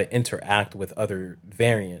discovered how to interact with other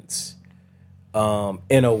variants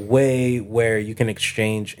in a way where you can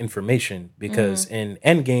exchange information. Because in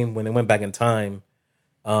Endgame, when they went back in time,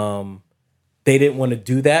 they didn't want to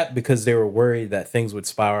do that because they were worried that things would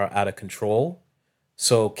spiral out of control.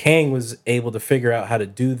 So Kang was able to figure out how to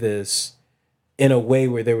do this in a way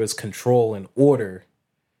where there was control and order.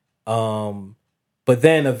 But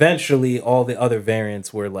then eventually all the other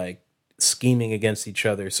variants were like scheming against each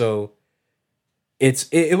other. So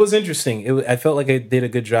it was interesting. I felt like I did a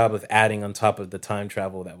good job of adding on top of the time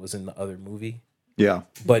travel that was in the other movie, Yeah.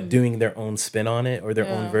 but doing their own spin on it or their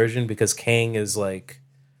own version, because Kang is like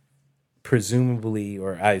presumably,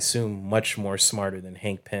 or I assume, much more smarter than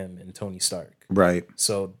Hank Pym and Tony Stark. Right.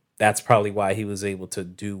 So that's probably why he was able to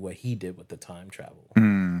do what he did with the time travel.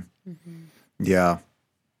 Yeah.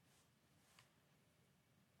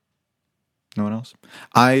 No one else?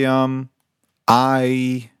 I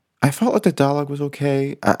felt like the dialogue was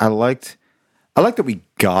okay. I liked that we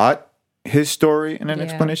got his story and an Yeah.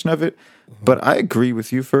 explanation of it. But I agree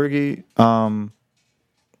with you, Fergie.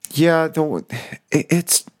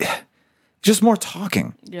 It's just more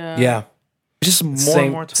talking. Yeah. Yeah. Just more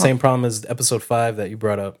and more talking. Same problem as episode 5 that you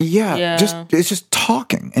brought up. Yeah, Yeah. it's just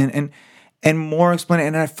talking and more explaining.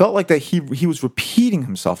 And I felt like that he was repeating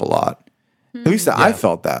himself a lot. At least I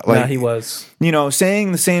felt that. Like Yeah, he was.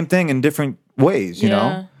 saying the same thing in different ways. You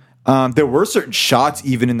know, there were certain shots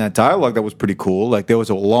even in that dialogue that was pretty cool. Like there was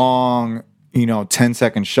a long,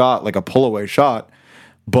 10-second shot, like a pull away shot,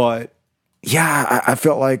 but. Yeah, I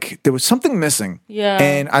felt like there was something missing. Yeah.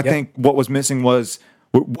 And I think what was missing was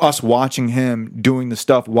us watching him doing the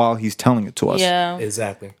stuff while he's telling it to us. Yeah.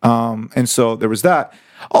 Exactly. And so there was that.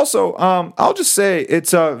 Also, I'll just say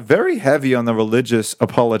it's very heavy on the religious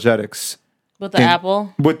apologetics. With the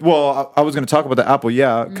apple. I was going to talk about the apple,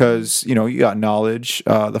 yeah, because you got knowledge,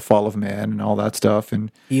 the fall of man, and all that stuff,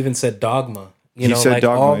 and He even said dogma. He said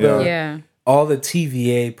dogma, all the, Yeah. all the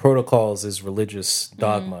TVA protocols is religious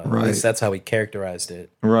dogma. At Right. least that's how he characterized it.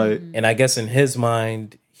 right, And I guess in his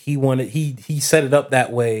mind, he set it up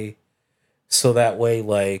that way, so that way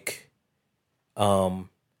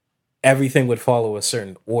everything would follow a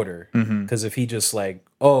certain order. Because if he just like,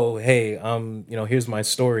 oh hey, here's my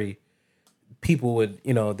story, people would,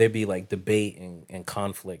 there'd be like debate and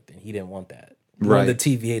conflict, and he didn't want that. He Right. wanted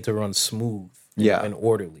the TVA to run smooth Yeah. and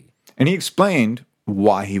orderly. And he explained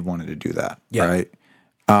why he wanted to do that. Yeah.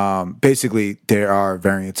 Right. Basically, there are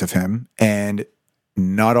variants of him, and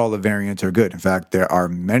not all the variants are good. In fact, there are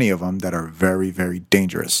many of them that are very, very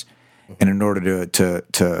dangerous. And in order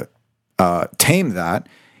to tame that,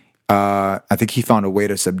 I think he found a way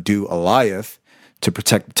to subdue Eliath to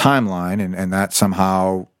protect the timeline, and that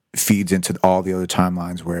somehow feeds into all the other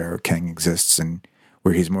timelines where Kang exists and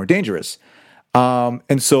where he's more dangerous.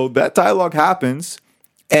 And so that dialogue happens,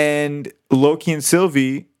 and Loki and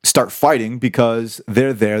Sylvie start fighting because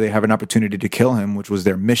they're there. They have an opportunity to kill him, which was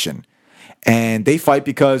their mission. And they fight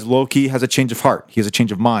because Loki has a change of heart. He has a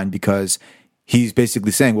change of mind because he's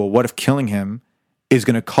basically saying, well, what if killing him is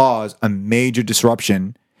going to cause a major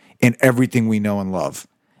disruption in everything we know and love?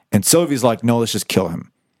 And Sylvie's like, no, let's just kill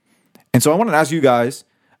him. And so I wanted to ask you guys,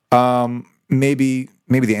 maybe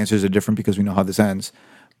the answers are different because we know how this ends,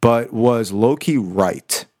 but was Loki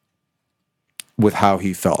right with how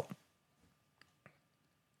he felt?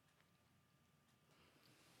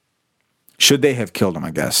 Should they have killed him, I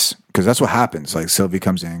guess? Because that's what happens. Like, Sylvie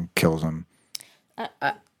comes in, kills him. Go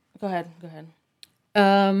ahead.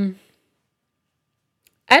 I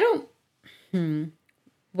don't.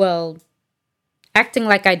 Well, acting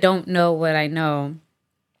like I don't know what I know,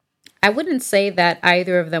 I wouldn't say that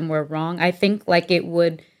either of them were wrong. I think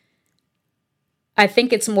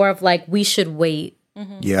it's more of like we should wait.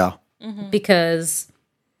 Yeah. Because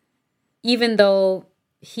even though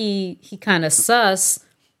he kind of sus,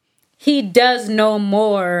 he does know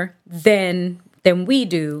more than we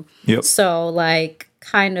do. Yep. So like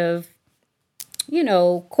kind of,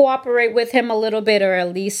 cooperate with him a little bit, or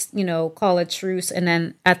at least, call a truce, and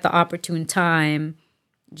then at the opportune time,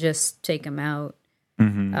 just take him out.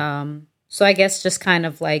 So I guess just kind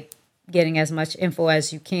of like getting as much info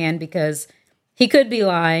as you can, because he could be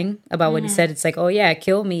lying about what he said. It's like, oh yeah,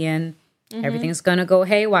 kill me and everything's gonna go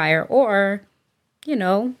haywire, or,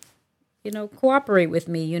 cooperate with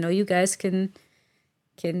me. You guys can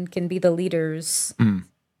be the leaders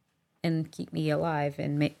and keep me alive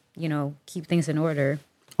and make, keep things in order.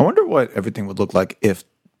 I wonder what everything would look like if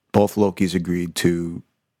both Lokis agreed to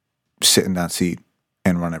sit in that seat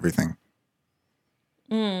and run everything.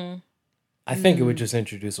 I think it would just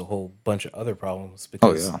introduce a whole bunch of other problems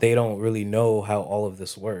because they don't really know how all of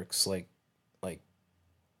this works. Like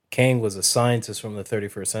Kang was a scientist from the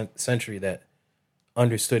 31st century that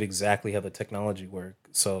understood exactly how the technology worked.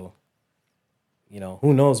 So,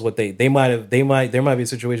 who knows what there might be a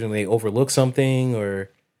situation where they overlook something, or,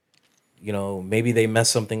 maybe they mess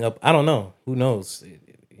something up. I don't know. Who knows?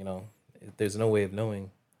 There's no way of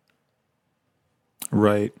knowing.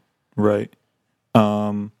 Right.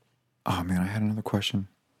 Oh man, I had another question.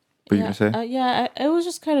 What you gonna say? It was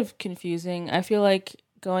just kind of confusing. I feel like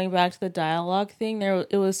going back to the dialogue thing,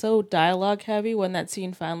 it was so dialogue heavy. When that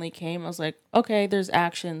scene finally came, I was like, okay, there's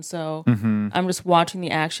action, so I'm just watching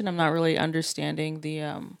the action. I'm not really understanding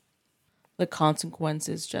the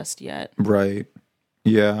consequences just yet. Right.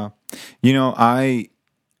 Yeah.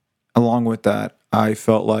 Along with that, I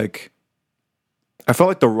felt like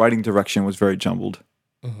the writing direction was very jumbled.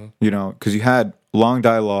 Because you had long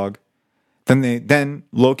dialogue. Then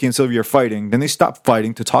Loki and Sylvie are fighting. Then they stop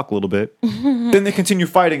fighting to talk a little bit. Then they continue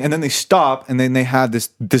fighting, and then they stop, and then they had this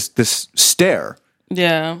stare.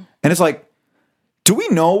 Yeah. And it's like, do we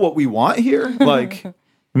know what we want here? Like,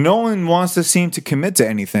 no one wants to seem to commit to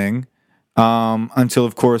anything until,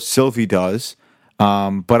 of course, Sylvie does.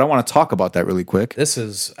 But I want to talk about that really quick. This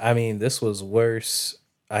was worse.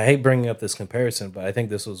 I hate bringing up this comparison, but I think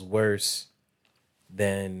this was worse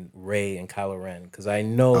than Rey and Kylo Ren, because I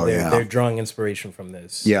know they're drawing inspiration from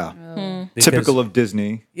this. Yeah. Because, typical of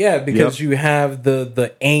Disney. Yeah, because you have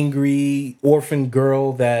the angry orphan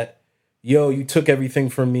girl that, you took everything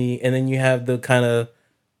from me, and then you have the kind of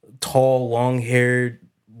tall, long-haired,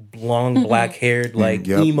 long black-haired, like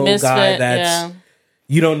emo Misfit, guy that's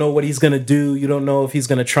you don't know what he's gonna do. You don't know if he's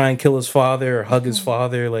gonna try and kill his father or hug his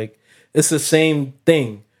father. Like, it's the same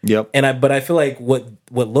thing. Yep. But I feel like what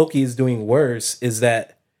Loki is doing worse is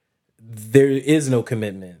that there is no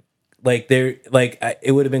commitment.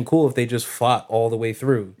 It would have been cool if they just fought all the way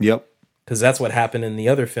through. Yep. Because that's what happened in the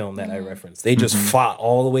other film that I referenced. They just fought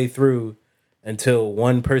all the way through until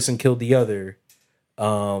one person killed the other.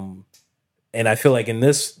 And I feel like in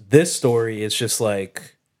this story, it's just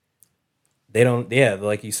like they don't. Yeah,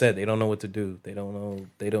 like you said, they don't know what to do. They don't know.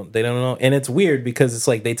 They don't know. And it's weird because it's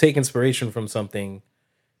like they take inspiration from something.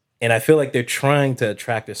 And I feel like they're trying to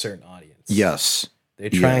attract a certain audience. Yes.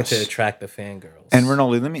 They're trying to attract the fangirls. And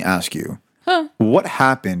Rinaldi, let me ask you, What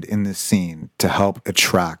happened in this scene to help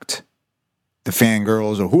attract the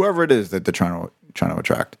fangirls or whoever it is that they're trying to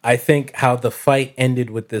attract? I think how the fight ended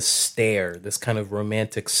with this stare, this kind of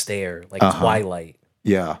romantic stare, like Twilight.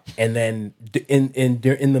 Yeah. And then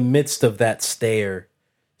in the midst of that stare,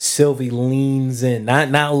 Sylvie leans in, not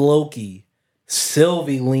Loki.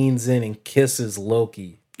 Sylvie leans in and kisses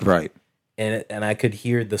Loki, Right. and I could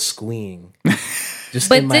hear the squeeing. Just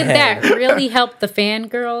But in my did head. that really help the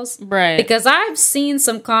fangirls? Right. Because I've seen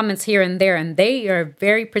some comments here and there, and they are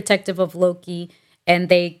very protective of Loki. And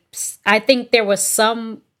I think there was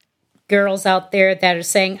some girls out there that are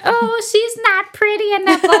saying, "Oh, she's not pretty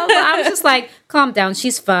enough." Blah, blah, blah. I was just like, "Calm down,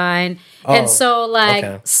 she's fine." And so, like,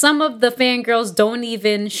 okay. some of the fangirls don't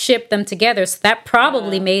even ship them together, so that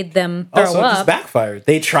probably made them throw Also, it just up. backfired.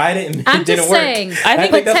 They tried it and I'm it didn't just work. saying, I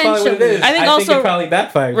think that's probably what it is. I think also it probably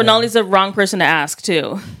backfired. Rinaldi's the wrong person to ask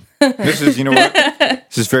too. This is, you know what?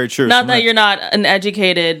 This is very true. Not that you're not an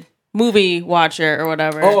educated movie watcher or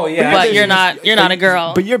whatever. Oh, yeah. But you're not a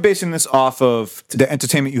girl. But you're basing this off of the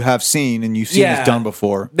entertainment you have seen and you've seen this done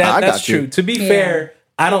before. I That's got you. true. To be fair,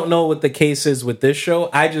 I don't know what the case is with this show.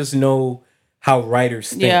 I just know how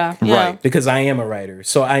writers think. Yeah. Right. Because I am a writer.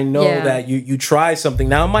 So I know Yeah. that you try something.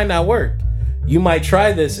 Now, it might not work. You might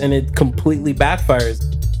try this and it completely backfires.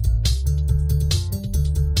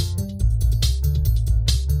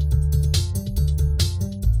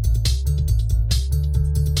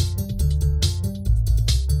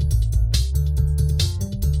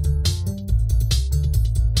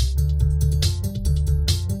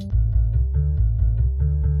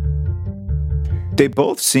 They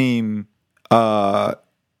both seem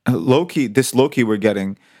Loki. This Loki we're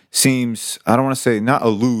getting seems, I don't want to say not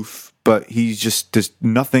aloof, but he's just there's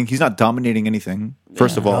nothing. He's not dominating anything.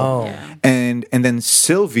 First of all, No. and then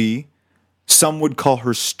Sylvie, some would call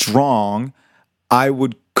her strong. I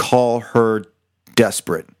would call her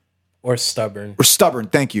desperate Or stubborn. or stubborn.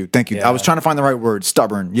 Thank you. Yeah. I was trying to find the right word.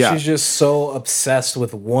 Stubborn. Yeah. She's just so obsessed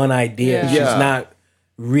with one idea. Yeah. She's Yeah. not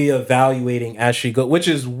reevaluating as she goes, which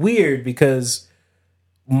is weird because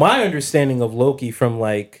my understanding of Loki from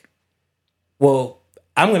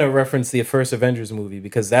I'm going to reference the first Avengers movie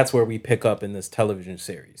because that's where we pick up in this television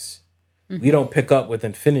series. We don't pick up with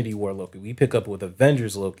Infinity War Loki. We pick up with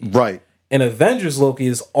Avengers Loki. Right. And Avengers Loki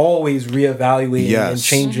is always reevaluating Yes. and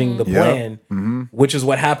changing the Yep. plan, which is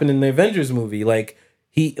what happened in the Avengers movie. Like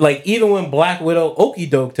even when Black Widow okey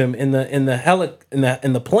doked him in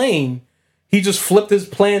the plane, he just flipped his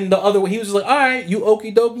plan the other way. He was just like, "All right, you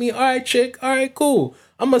okey doke me. All right, chick. All right, cool.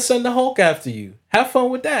 I'm gonna send the Hulk after you. Have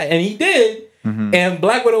fun with that." And he did. And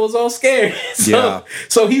Black Widow was all scared. Yeah.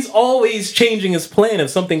 So he's always changing his plan if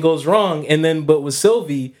something goes wrong. But with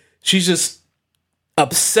Sylvie, she's just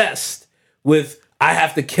obsessed with, I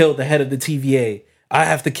have to kill the head of the TVA. I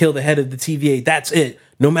have to kill the head of the TVA. That's it,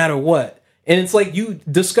 no matter what. And it's like you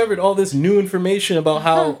discovered all this new information about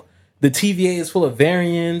how the TVA is full of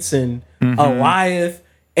variants and Goliath,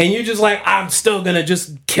 and you're just like, I'm still gonna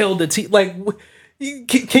just kill the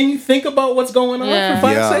can you think about what's going on Yeah. for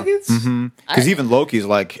 5 Yeah. seconds? Because even Loki's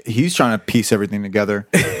like, he's trying to piece everything together.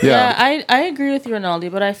 Yeah, I agree with you, Rinaldi,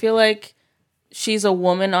 but I feel like she's a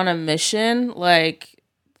woman on a mission. Like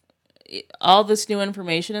all this new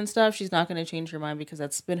information and stuff, she's not going to change her mind because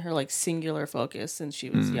that's been her like singular focus since she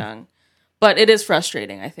was young. But it is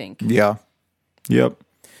frustrating, I think. Yeah. Yep.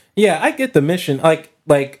 Yeah, I get the mission. Like,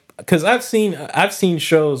 because I've seen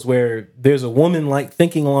shows where there's a woman like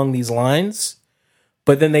thinking along these lines,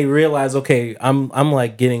 but then they realize, okay, I'm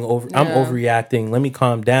like getting over, I'm Yeah. overreacting. Let me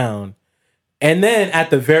calm down. And then at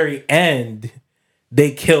the very end,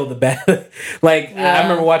 they kill the bad. I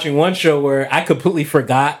remember watching one show where I completely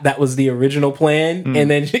forgot that was the original plan, and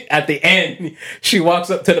then at the end, she walks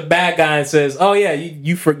up to the bad guy and says, "Oh yeah,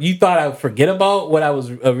 you thought I would forget about what I was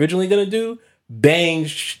originally gonna do? Bang,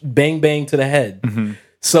 bang, bang to the head."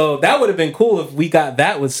 So that would have been cool if we got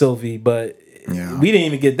that with Sylvie, but Yeah. we didn't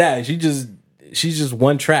even get that. She's just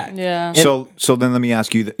one track. Yeah. So then let me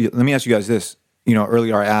ask you guys this. You know,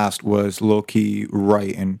 earlier I asked, was Loki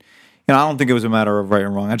right? And I don't think it was a matter of right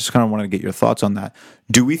and wrong. I just kind of wanted to get your thoughts on that.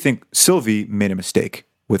 Do we think Sylvie made a mistake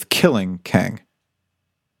with killing Kang?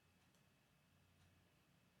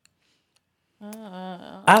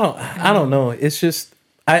 I don't know. It's just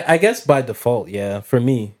I guess by default, yeah, for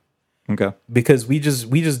me. Okay. Because we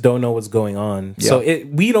just don't know what's going on. Yeah. So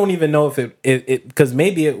we don't even know if it because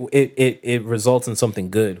maybe it results in something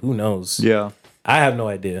good. Who knows? Yeah. I have no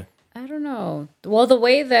idea. I don't know. Well, the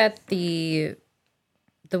way that the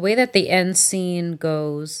end scene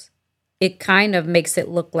goes, it kind of makes it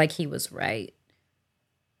look like he was right.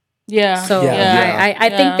 Yeah. So Yeah. I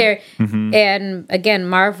think Yeah. they're, and again,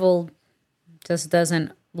 Marvel just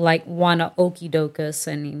doesn't like want to okey doke us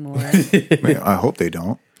anymore. I hope they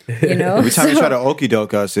don't. You know, Every time you try to okey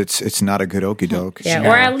doke us, it's not a good okey doke. yeah,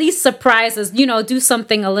 or at least surprise us. You know, do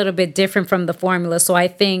something a little bit different from the formula. So I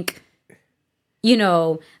think, you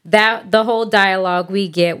know, that the whole dialogue we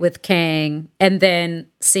get with Kang, and then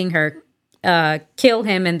seeing her kill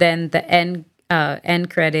him, and then the end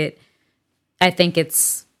credit. I think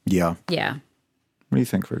it's Yeah. yeah. What do you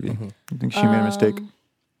think, Fergie? You think she made a mistake?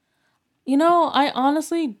 You know, I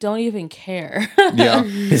honestly don't even care. Yeah.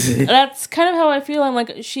 That's kind of how I feel. I'm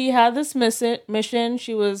like, she had this mission.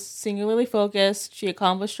 She was singularly focused. She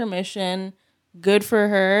accomplished her mission. Good for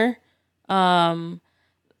her.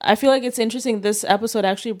 I feel like it's interesting. This episode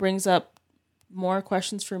actually brings up more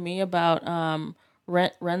questions for me about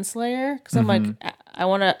Renslayer, because I'm like,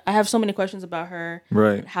 I have so many questions about her.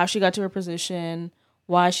 Right. How she got to her position,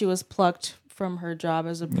 why she was plucked from her job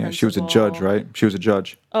as a principal. Yeah, she was a judge, right? She was a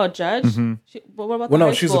judge. Oh, a judge? What about Well, the no,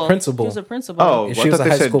 high she was a school? principal. She was a principal. Oh, She I was thought a they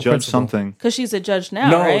high said school judge principal. something. Because she's a judge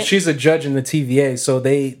now, No, right? she's a judge in the TVA. So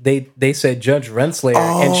they said Judge Renslayer,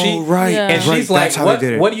 and she right. Yeah. and Right, she's like, that's how they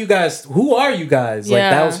did it. what do you guys? Who are you guys? Like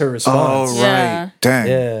that Yeah. was her response. Oh, Yeah. right. Dang.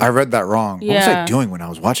 Yeah. I read that wrong. What was Yeah. I doing when I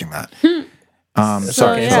was watching that? So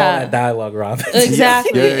Sorry. it's all yeah. that dialogue, Rob.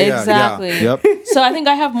 Exactly. Yeah. Exactly. Yep. So I think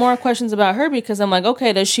I have more questions about her, because I'm like,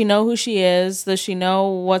 okay, does she know who she is? Does she know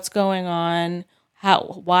what's going on?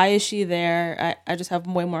 Why is she there? I just have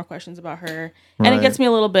way more questions about her. And it Right. gets me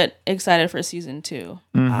a little bit excited for season 2.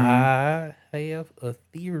 I have a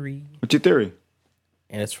theory, What's your theory?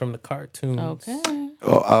 and it's from the cartoons. Okay.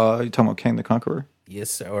 Oh, you talking about Kang the Conqueror? Yes,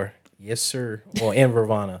 sir. Yes, sir. Well, and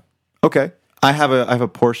Ravana. Okay. I have a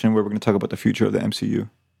portion where we're going to talk about the future of the MCU.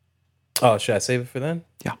 Oh, should I save it for then?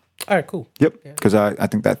 Yeah. All right, cool. Yep. Because I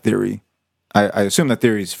think that theory, I assume that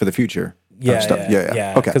theory is for the future. of Yeah, stuff.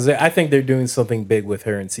 yeah. Okay. Because I think they're doing something big with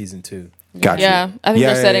her in season 2. Gotcha. Yeah, I think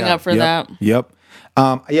they're setting up for Yep. that. Yep.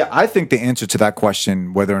 Yeah, I think the answer to that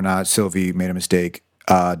question, whether or not Sylvie made a mistake,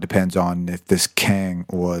 depends on if this Kang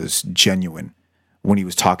was genuine when he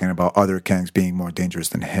was talking about other Kangs being more dangerous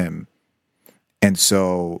than him. And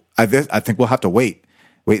so I think we'll have to wait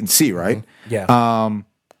and see, right? Yeah.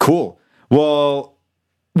 Cool. Well,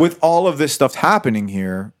 with all of this stuff happening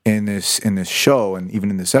here in this show and even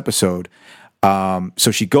in this episode, so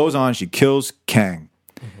she goes on, she kills Kang.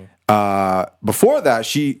 Before that,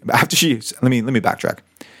 let me backtrack.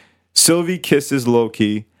 Sylvie kisses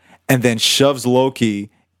Loki and then shoves Loki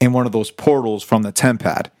in one of those portals from the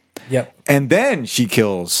Tempad. Yep. And then she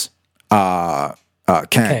kills Kang.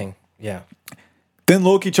 Kang. Yeah. Then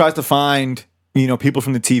Loki tries to find, people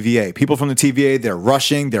from the TVA. People from the TVA, they're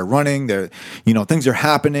rushing, they're running, things are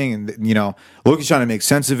happening, and Loki's trying to make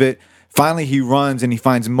sense of it. Finally, he runs and he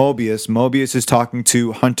finds Mobius. Mobius is talking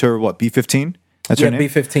to Hunter, B-15? That's her name?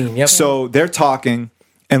 B-15. Yep. So they're talking,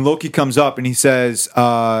 and Loki comes up and he says,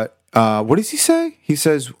 what does he say? He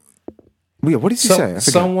says, what does he say? I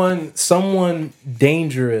forget. Someone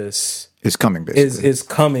dangerous Is coming, basically. is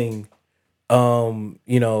coming.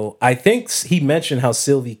 I think he mentioned how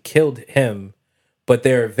Sylvie killed him, but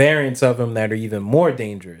there are variants of him that are even more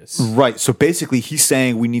dangerous. Right. So basically, he's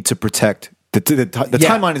saying we need to protect the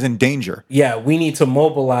timeline is in danger. Yeah, we need to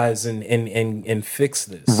mobilize and fix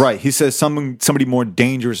this. Right. He says somebody more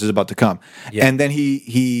dangerous is about to come. Yeah. And then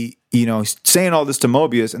he's saying all this to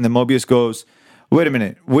Mobius, and then Mobius goes, "Wait a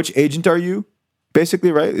minute, which agent are you?"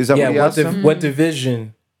 Basically, right? Is that what he asked him? What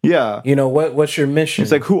division? Yeah. What's your mission?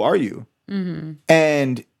 It's like, who are you? Mm-hmm.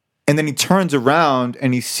 And then he turns around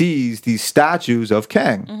and he sees these statues of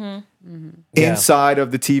Kang inside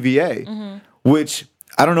of the TVA, which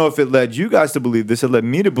I don't know if it led you guys to believe this. It led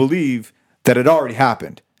me to believe that it already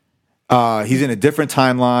happened. He's in a different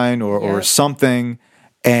timeline or something,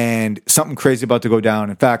 and something crazy about to go down.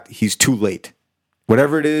 In fact, he's too late.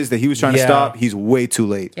 Whatever it is that he was trying to stop, he's way too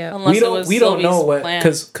late. Yeah. Unless we don't know what, plan.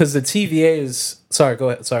 because the TVA is. Sorry, go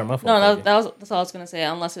ahead. Sorry, my fault. No, that's all I was gonna say.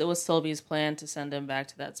 Unless it was Sylvie's plan to send him back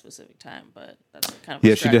to that specific time, but that's kind of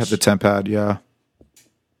Yeah, she did have the Tempad. Yeah,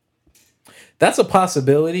 That's a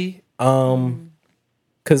possibility.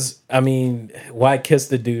 Because why kiss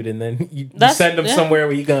the dude and then you send him somewhere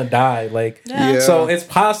where you're gonna die? Like, so it's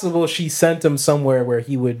possible she sent him somewhere where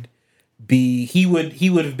he would be. He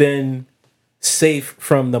would have been safe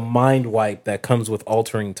from the mind wipe that comes with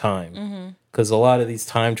altering time. Because a lot of these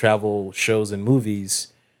time travel shows and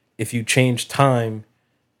movies, if you change time,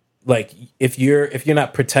 like if you're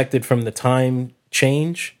not protected from the time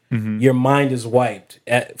change, your mind is wiped.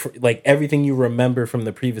 Like everything you remember from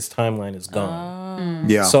the previous timeline is gone.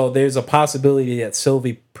 yeah. So there's a possibility that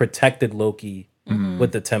Sylvie protected Loki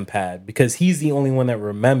with the Tempad because he's the only one that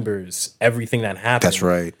remembers everything that happened. That's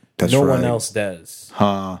right. That's no right. one else does.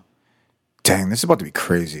 Dang, this is about to be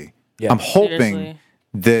crazy. Yeah. I'm hoping Seriously.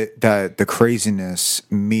 that the craziness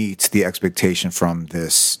meets the expectation from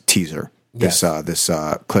this teaser, this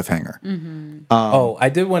cliffhanger. Oh, I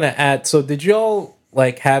did want to add. So, did y'all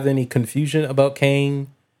like have any confusion about Kang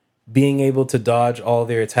being able to dodge all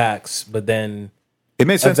their attacks, but then It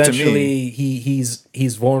made sense to me. eventually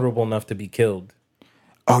he's vulnerable enough to be killed?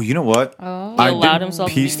 Oh, you know what? He I allowed didn't himself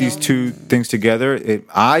to piece be these killed. two things together.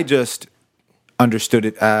 I just understood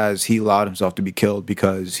it as he allowed himself to be killed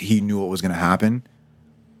because he knew what was going to happen.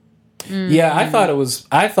 Yeah, I thought it was.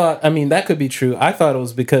 I mean, that could be true. I thought it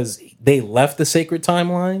was because they left the sacred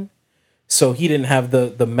timeline, so he didn't have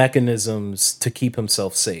the mechanisms to keep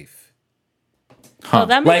himself safe. Oh,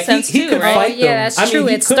 that Like, makes sense he too, could right? fight Oh, yeah, them. that's I mean, true.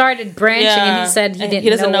 he It could- started branching, and he said he And didn't. He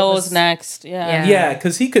doesn't know what what was was next. Yeah. Yeah. Yeah,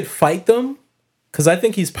 because he could fight them. Because I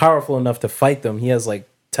think he's powerful enough to fight them. He has like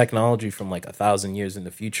technology from like 1,000 years in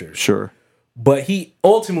the future. Sure. But he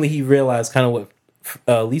ultimately realized kind of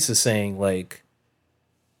what Lisa's saying, like,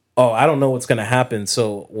 oh, I don't know what's going to happen.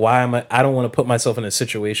 So why am I don't want to put myself in a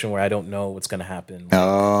situation where I don't know what's going to happen.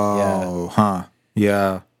 Oh,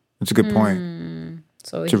 yeah. That's a good point.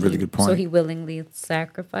 So It's a really good point. So he willingly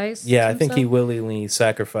sacrificed. Yeah, I think he himself? willingly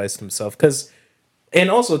sacrificed himself. And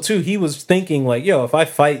also, too, he was thinking, like, yo, if I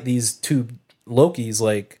fight these two Lokis,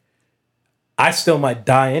 like, I still might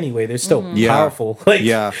die anyway. They're still Yeah. powerful. Like,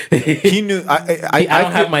 Yeah. He knew. I I don't feel-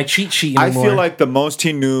 have my cheat sheet I anymore. feel like the most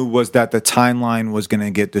he knew was that the timeline was going to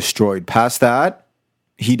get destroyed. Past that,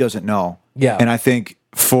 he doesn't know. Yeah. And I think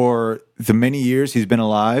for the many years he's been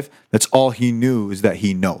alive, that's all he knew is that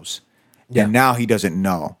he knows. Yeah. And now he doesn't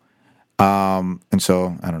know. And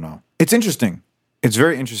so, I don't know. It's interesting. It's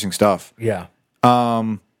very interesting stuff. yeah.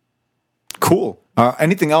 Cool.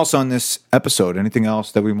 Anything else on this episode? Anything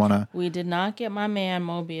else that we want to? We did not get my man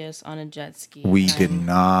Mobius on a jet ski. We did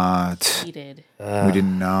not. He did. We did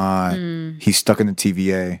not. He's stuck in the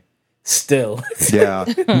TVA. Still. Yeah,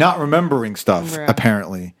 not remembering stuff Bruh.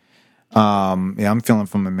 apparently. Yeah, I'm feeling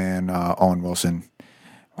from my man Owen Wilson.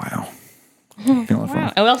 Wow, feeling from.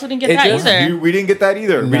 Wow. And we also didn't get It that just- either. We didn't get that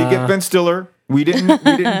either. We didn't get Nah. Ben Stiller. We didn't.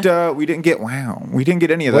 We didn't get. Wow, we didn't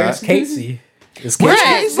get any of Where's that. Casey? Is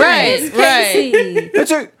Casey? Right. Casey. That's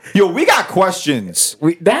it. Yo, we got questions.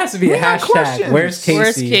 That has to be a got hashtag. questions. Where's Casey?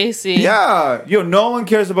 Where's Casey? Yeah, yo, no one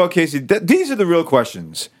cares about Casey. These are the real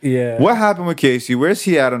questions. Yeah. What happened with Casey? Where's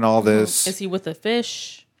he at in all this? Is he with a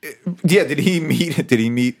fish? Yeah, did he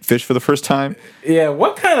meet Fish for the first time? Yeah.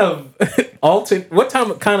 What kind of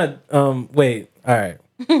wait. All right.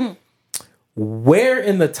 Where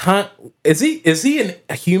in the time is he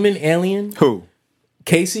a human alien? Who?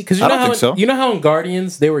 Casey? Because you I know don't how think so. you know how in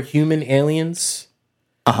Guardians they were human aliens,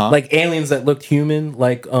 like aliens that looked human,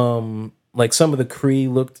 like some of the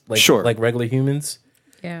Kree looked like Sure. like regular humans.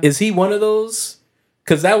 Yeah. Is he one of those?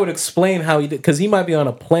 Because that would explain how he did. Because he might be on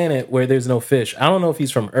a planet where there's no fish. I don't know if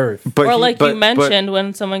he's from Earth. But Or he- like but- you but mentioned,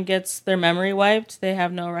 when someone gets their memory wiped, they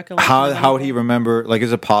have no recollection. of how would he anything. remember? Like,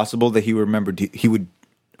 is it possible that he remembered? He would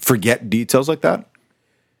forget details like that?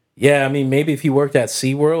 Yeah, I mean, maybe if he worked at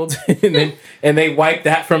SeaWorld and they wiped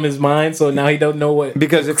that from his mind, so now he don't know what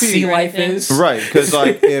Because if sea he- life is. Right? Because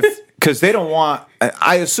because they don't want.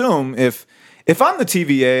 I assume if I'm the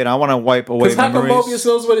TVA and I want to wipe away Because how come memories. Mobius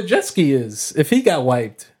knows what a jet ski is if he got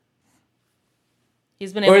wiped?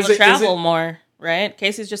 He's been Or able is to it- is travel it- more, right?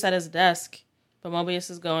 Casey's just at his desk, but Mobius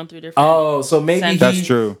is going through different. Oh, so maybe That's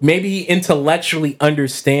true. Maybe he intellectually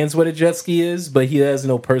understands what a jet ski is, but he has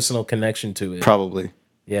no personal connection to it. Probably,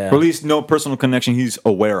 Yeah, or at least no personal connection he's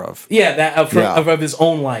aware of. yeah, that Yeah. Of his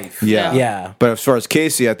own life. Yeah, yeah. But as far as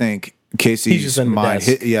Casey, I think He's Casey's just in the mind,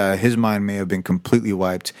 desk. his mind may have been completely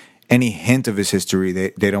wiped. Any hint of his history,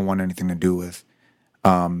 they don't want anything to do with.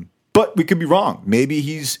 But we could be wrong. Maybe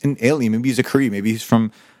he's an alien. Maybe he's a Kree. Maybe he's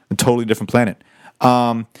from a totally different planet.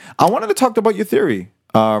 I wanted to talk about your theory,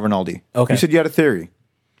 Rinaldi. Okay. You said you had a theory.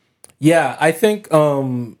 Yeah, I think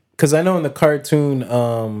because I know in the cartoon,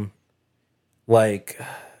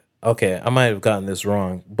 okay, I might have gotten this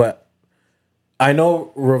wrong, but I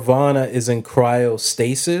know Ravonna is in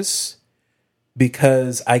cryostasis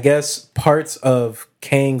because I guess parts of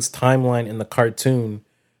Kang's timeline in the cartoon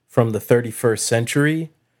from the 31st century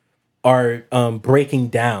are breaking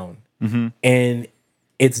down, and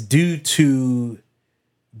it's due to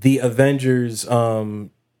the Avengers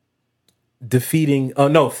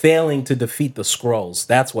failing to defeat the Skrulls.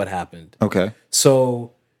 That's what happened. Okay.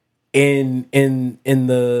 So in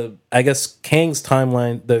the I guess Kang's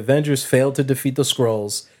timeline, the Avengers failed to defeat the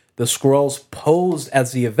Skrulls. The Skrulls posed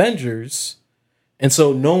as the Avengers, and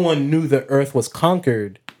so no one knew the Earth was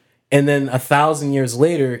conquered. And then 1,000 years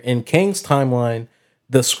later, in Kang's timeline,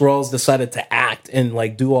 the Skrulls decided to act and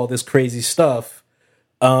like do all this crazy stuff.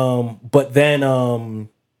 But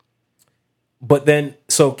then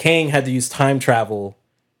so Kang had to use time travel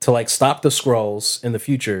to like stop the Skrulls in the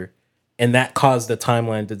future, and that caused the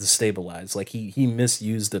timeline to destabilize. Like he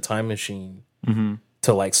misused the time machine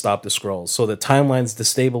to like stop the Skrulls. So the timeline's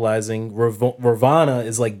destabilizing. Ravonna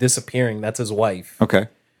is like disappearing. That's his wife. Okay.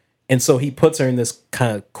 And so he puts her in this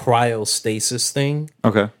kind of cryostasis thing.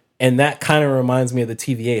 Okay. And that kind of reminds me of the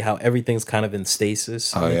TVA, how everything's kind of in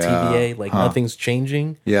stasis in the TVA. Like nothing's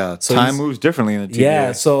changing. Yeah. So Time moves differently in the TVA.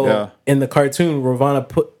 Yeah. So in the cartoon, Ravonna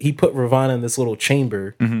put Ravonna in this little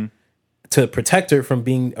chamber to protect her from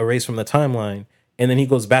being erased from the timeline. And then he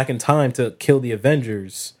goes back in time to kill the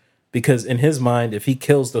Avengers. Because in his mind, if he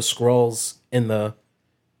kills the Skrulls in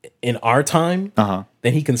our time,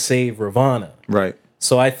 then he can save Ravonna. Right.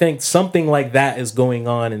 So I think something like that is going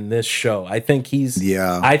on in this show. I think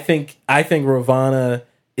I think Ravonna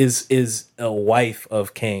is a wife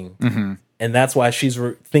of Kang, and that's why she's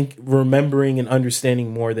remembering and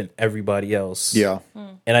understanding more than everybody else. Yeah.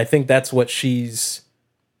 And I think that's what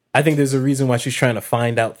I think there's a reason why she's trying to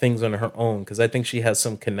find out things on her own, because I think she has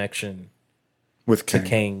some connection With to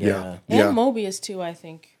Kang. Kang. Yeah. And Mobius too, I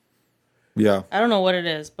think. Yeah. I don't know what it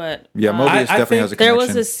is, but Yeah. Mobius I definitely think has a there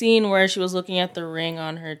connection. was a scene where she was looking at the ring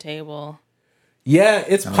on her table. Yeah,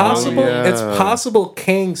 it's possible. yeah. It's possible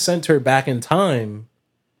Kang sent her back in time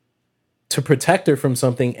to protect her from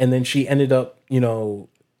something, and then she ended up,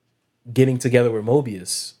 getting together with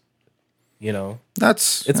Mobius.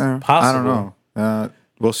 It's possible. I don't know.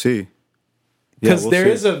 We'll see. Because there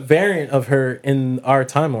is a variant of her in our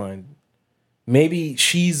timeline. Maybe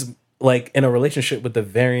she's like in a relationship with the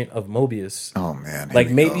variant of Mobius. Oh man. Like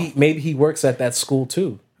maybe he works at that school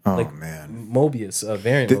too. Oh like man. Mobius, a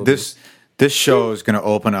variant. Mobius. This show is going to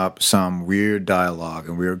open up some weird dialogue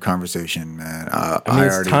and weird conversation, man.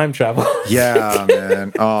 It's time travel. Yeah,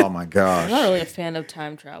 man. Oh my I'm gosh. not really a fan of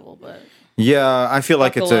time travel, but Yeah, I feel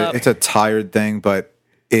like Buckle up. it's a tired thing, but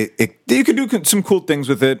it you can do some cool things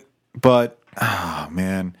with it. But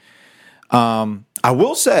man, I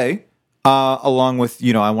will say, along with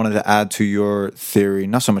I wanted to add to your theory,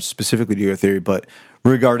 not so much specifically to your theory, but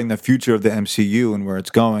regarding the future of the MCU and where it's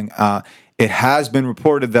going. It has been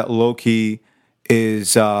reported that Loki is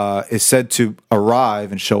said to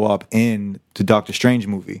arrive and show up in the Doctor Strange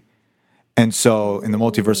movie, and so in the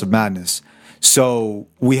Multiverse of Madness. So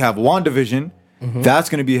we have WandaVision. That's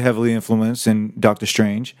going to be heavily influenced in Doctor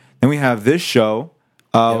Strange. Then we have this show,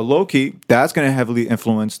 Loki. That's going to heavily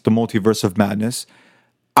influence the Multiverse of Madness.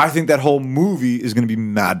 I think that whole movie is going to be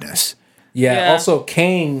madness. Yeah. Also,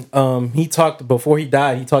 Kang, he talked before he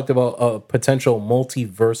died. He talked about a potential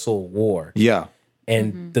multiversal war. Yeah.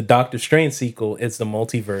 And the Doctor Strange sequel is the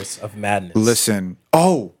Multiverse of Madness. Listen.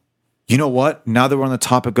 Oh, you know what? Now that we're on the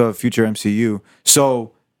topic of future MCU,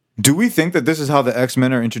 so do we think that this is how the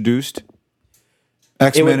X-Men are introduced?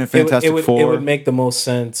 X-Men and Fantastic Four. It would make the most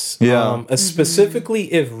sense. Yeah.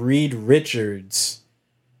 Specifically if Reed Richards,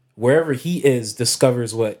 wherever he is,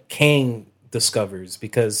 discovers what Kang discovers,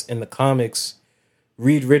 because in the comics,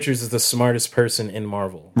 Reed Richards is the smartest person in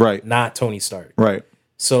Marvel, Right. Not Tony Stark, Right.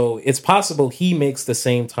 So it's possible he makes the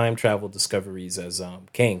same time travel discoveries as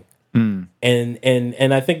Kang, and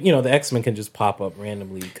I think the X-Men can just pop up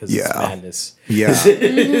randomly because it's madness. Yeah.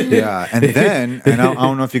 Yeah. And then, and I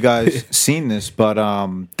don't know if you guys seen this, but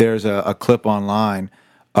there's a clip online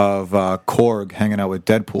of Korg hanging out with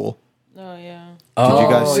Deadpool. oh yeah. Did you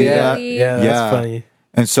guys see that? Yeah, that's funny.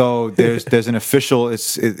 And so there's an official.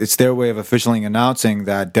 It's their way of officially announcing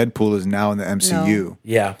that Deadpool is now in the MCU.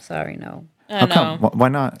 Yeah. Sorry, no. I know. Come, why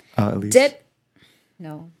not? Elise?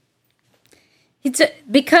 No.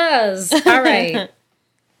 Because all right.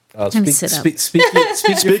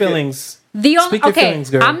 Speak your feelings. The only Speak your okay, feelings,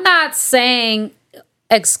 girl. I'm not saying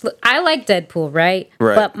I like Deadpool, right?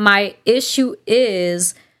 Right. But my issue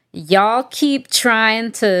is y'all keep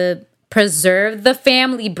trying to preserve the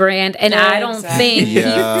family brand, and I don't Exactly. think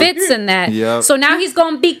Yeah. he fits in that. Yep. So now he's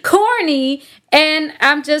gonna be corny, and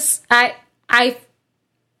I'm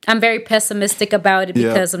very pessimistic about it Yeah.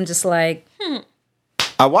 because I'm just like,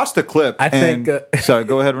 I watched the clip. I think, sorry,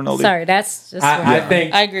 go ahead, Ronaldo. sorry, that's just I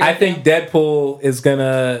think I agree I with think Deadpool is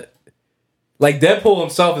gonna Deadpool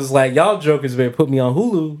himself is like, y'all jokers better put me on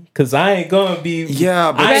Hulu because I ain't gonna be.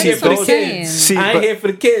 Yeah, but I ain't see, here for the those- kids. see, I ain't but- here for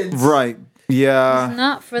the kids. Right. Yeah.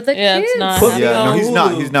 not for the Yeah, kids. it's not. Put me Yeah, on no,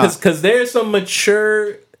 Hulu. he's not. Because there's some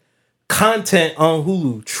mature content on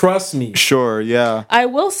Hulu. Trust me. Sure. Yeah. I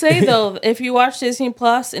will say though, if you watch Disney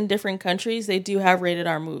Plus in different countries, they do have rated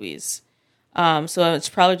R movies. So it's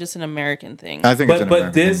probably just an American thing. I think it's an But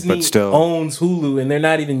American thing, Disney but still. owns Hulu and they're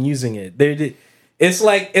not even using it. It's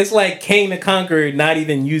like Kang the Conqueror not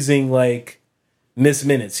even using like Miss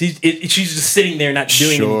Minutes. She's just sitting there not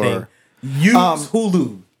doing Sure. anything. Use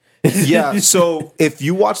Hulu. Yeah. So if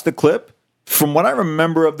you watch the clip, from what I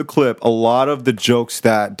remember of the clip, a lot of the jokes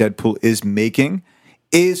that Deadpool is making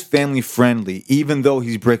is family friendly, even though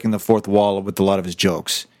he's breaking the fourth wall with a lot of his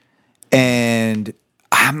jokes. And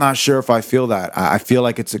I'm not sure if I feel that. I feel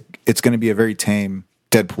like it's going to be a very tame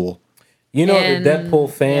Deadpool. You know, And- the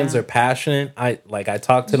Deadpool fans are passionate. I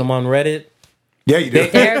talked to them on Reddit. Yeah, you do.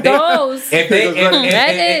 There it goes. If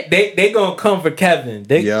they gonna come for Kevin.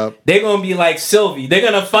 They gonna be like Sylvie. They're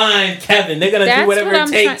gonna find Kevin. They're gonna do whatever it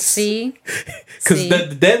takes. See, Because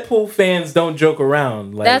the Deadpool fans don't joke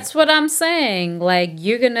around. Like, that's what I'm saying. Like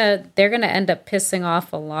they're gonna end up pissing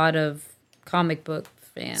off a lot of comic book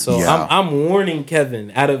fans. so. Yeah. I'm warning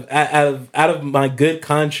Kevin out of my good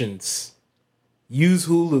conscience. Use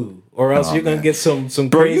Hulu, or else you're gonna get some Bro,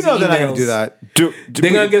 crazy you know they're not going emails. to do that.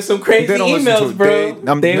 They're gonna get some crazy They don't listen to emails, it.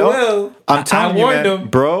 bro. They no, will. I'm telling I you, warned man, them.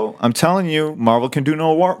 bro. I'm telling you, Marvel can do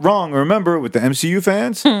no wrong. Remember, with the MCU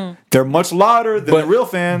fans, they're much louder than the real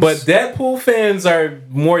fans. But Deadpool fans are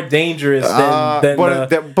more dangerous than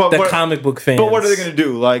the comic book fans. But what are they going to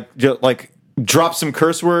do? Like drop some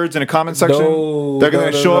curse words in a comment section? No, They're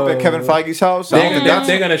going to no, show no. up at Kevin Feige's house? I don't think that's-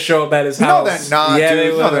 They're gonna show up at his No, house. they're not, Yeah, dude.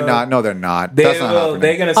 they will. No, they're not. No, they're not. They That's not will. happening.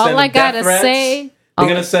 They're gonna send All I them death gotta threats. say. They're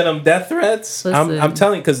gonna send them death threats. I'm Listen.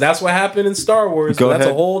 telling you, because that's what happened in Star Wars. Go But that's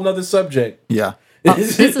ahead. a whole nother subject. Yeah.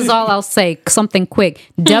 This is all I'll say. Something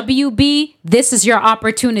quick. WB, this is your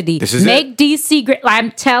opportunity. This is Make DC great.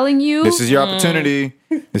 I'm telling you, This is your opportunity.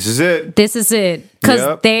 This is it. this is it. Because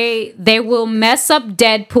Yep. they will mess up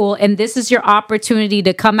Deadpool, and this is your opportunity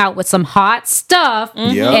to come out with some hot stuff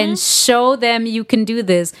Yep. and show them you can do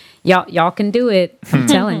this. Y'all can do it. I'm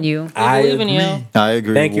telling you. I believe in you. agree. I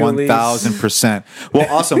agree. Thank you, Elise. 1,000%. Well,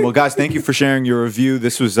 awesome. Well, guys, thank you for sharing your review.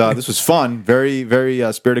 This was fun. Very, very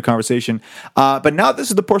spirited conversation. But now this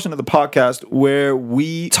is the portion of the podcast where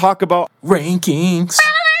we talk about Rankings.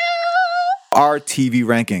 our TV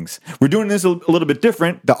rankings. We're doing this a little bit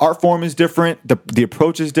different. The art form is different. The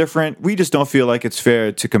approach is different. We just don't feel like it's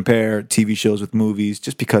fair to compare TV shows with movies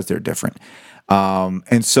just because they're different.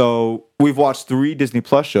 And so we've watched 3 Disney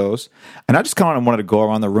Plus shows, and I just kind of wanted to go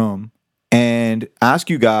around the room and ask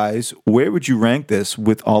you guys, where would you rank this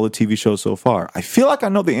with all the TV shows so far? I feel like I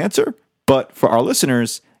know the answer, but for our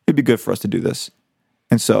listeners, it'd be good for us to do this.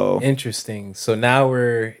 And so, Interesting. So now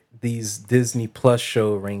these Disney Plus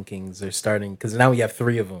show rankings are starting because now we have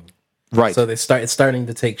 3 of them. right. So it's starting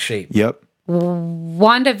to take shape. Yep.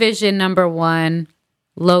 WandaVision number 1,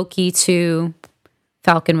 Loki 2,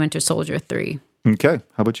 Falcon Winter Soldier 3. Okay.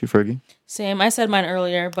 How about you, Fergie? Same. I said mine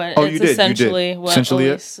earlier, but Oh, it's you did. essentially you did. what Essentially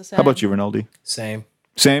Elise it. said. How about you, Rinaldi? Same.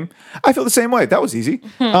 Same. I feel the same way. That was easy.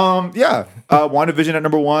 Yeah. WandaVision at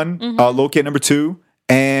number 1, Loki at number 2,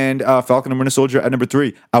 and Falcon and Winter Soldier at number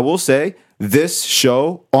 3. I will say this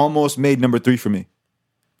show almost made number 3 for me.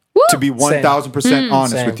 To be 1,000%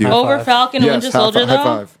 honest Same. with you. High Over five. Falcon and Winter Soldier, high though?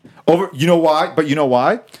 five. Over. You know why? But you know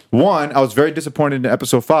why? One, I was very disappointed in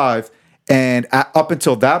episode 5. And up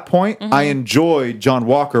until that point, I enjoyed John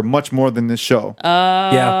Walker much more than this show.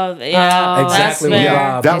 Yeah. Yeah, Exactly that's what fair.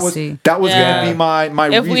 Rob- that I was see. that was Yeah. going to be my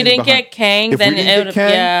If we reason didn't behind- get Kang, if then we didn't it get would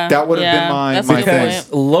Kang, have that would have been my that's a good thing.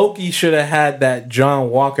 point. Loki should have had that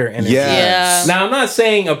John Walker energy. Yes. Yeah. Now I'm not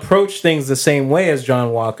saying approach things the same way as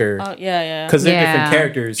John Walker. Oh, yeah. Because they're Yeah. different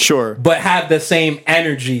characters. Sure. But have the same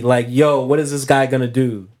energy. Like, yo, what is this guy gonna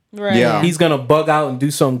do? Right. Yeah. He's gonna bug out and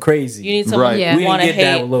do something crazy. You need someone Right. Yeah. you we want didn't to get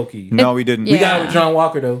that hate. with Loki. No, we didn't. We got it Yeah. with John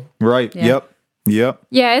Walker though. Right. Yeah. Yep.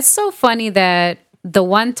 Yeah, it's so funny that the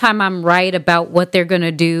one time I'm right about what they're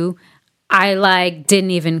gonna do, I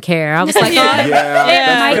didn't even care. I was like, Yeah. oh,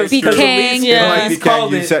 Yeah. it might be true. Kang. Yeah. It might be You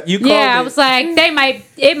called Kang. it. You said- You called Yeah, I it. was like,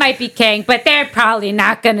 it might be Kang, but they're probably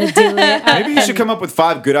not gonna do it. Maybe you should come up with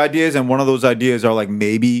 5 good ideas, and one of those ideas are like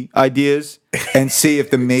maybe ideas, and see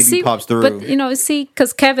if the maybe pops through. But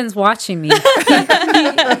because Kevin's watching me.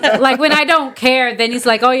 Like when I don't care, then he's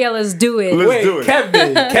like, "Oh yeah, let's do it." Let's Wait, do it.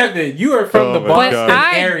 Kevin, you are from Oh the my Boston God.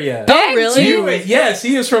 I area. begged really? you. Yes,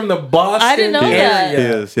 he is from the Boston I didn't know area. that. It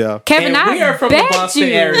is, yeah. Kevin, And we I are from the begged Boston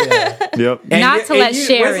you. area. Yep. And Not to let Where's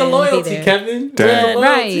Sharon the be loyalty, there. Kevin? Damn. Where's the loyalty?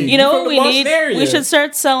 Right. You know You're what from we the Boston need? area. We should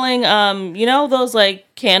start selling, those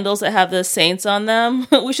candles that have the saints on them.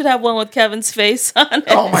 We should have one with Kevin's face on it.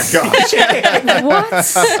 Oh my gosh.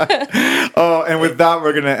 What? Oh, and with that,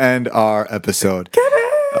 we're gonna end our episode.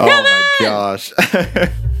 Oh my gosh.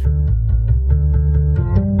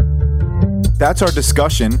 that's our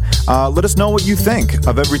discussion. Let us know what you think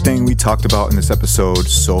of everything we talked about in this episode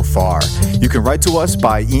so far. You can write to us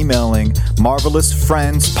by emailing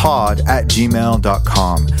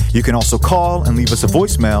marvelousfriendspod@gmail.com. You can also call and leave us a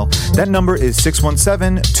voicemail. That number is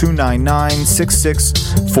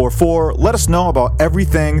 617-299-6644. Let us know about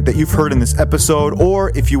everything that you've heard in this episode,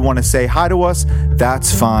 or if you want to say hi to us,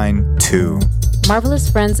 that's fine too. Marvelous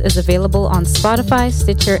Friends is available on Spotify,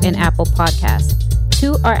 Stitcher, and Apple Podcasts.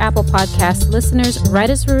 To our Apple Podcast listeners, write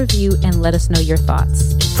us a review and let us know your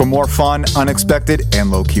thoughts. For more fun, unexpected, and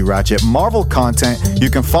low-key ratchet Marvel content, you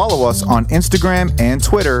can follow us on Instagram and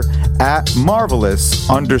Twitter at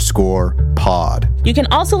marvelous_pod. You can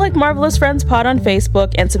also like Marvelous Friends Pod on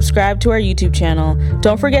Facebook and subscribe to our YouTube channel.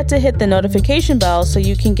 Don't forget to hit the notification bell so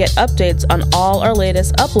you can get updates on all our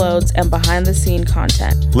latest uploads and behind-the-scene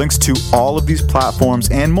content. Links to all of these platforms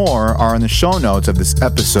and more are in the show notes of this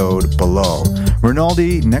episode below.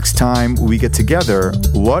 Rinaldi, next time we get together,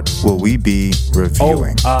 what will we be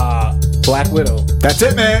reviewing? Black Widow. That's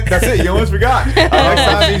it, man. That's it. You almost forgot. Next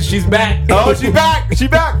time She's back. Oh, she's back. She's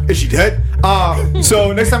back. Is she dead?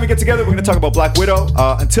 So next time we get together, we're going to talk about Black Widow.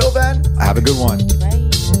 Until then, have a good one. Bye.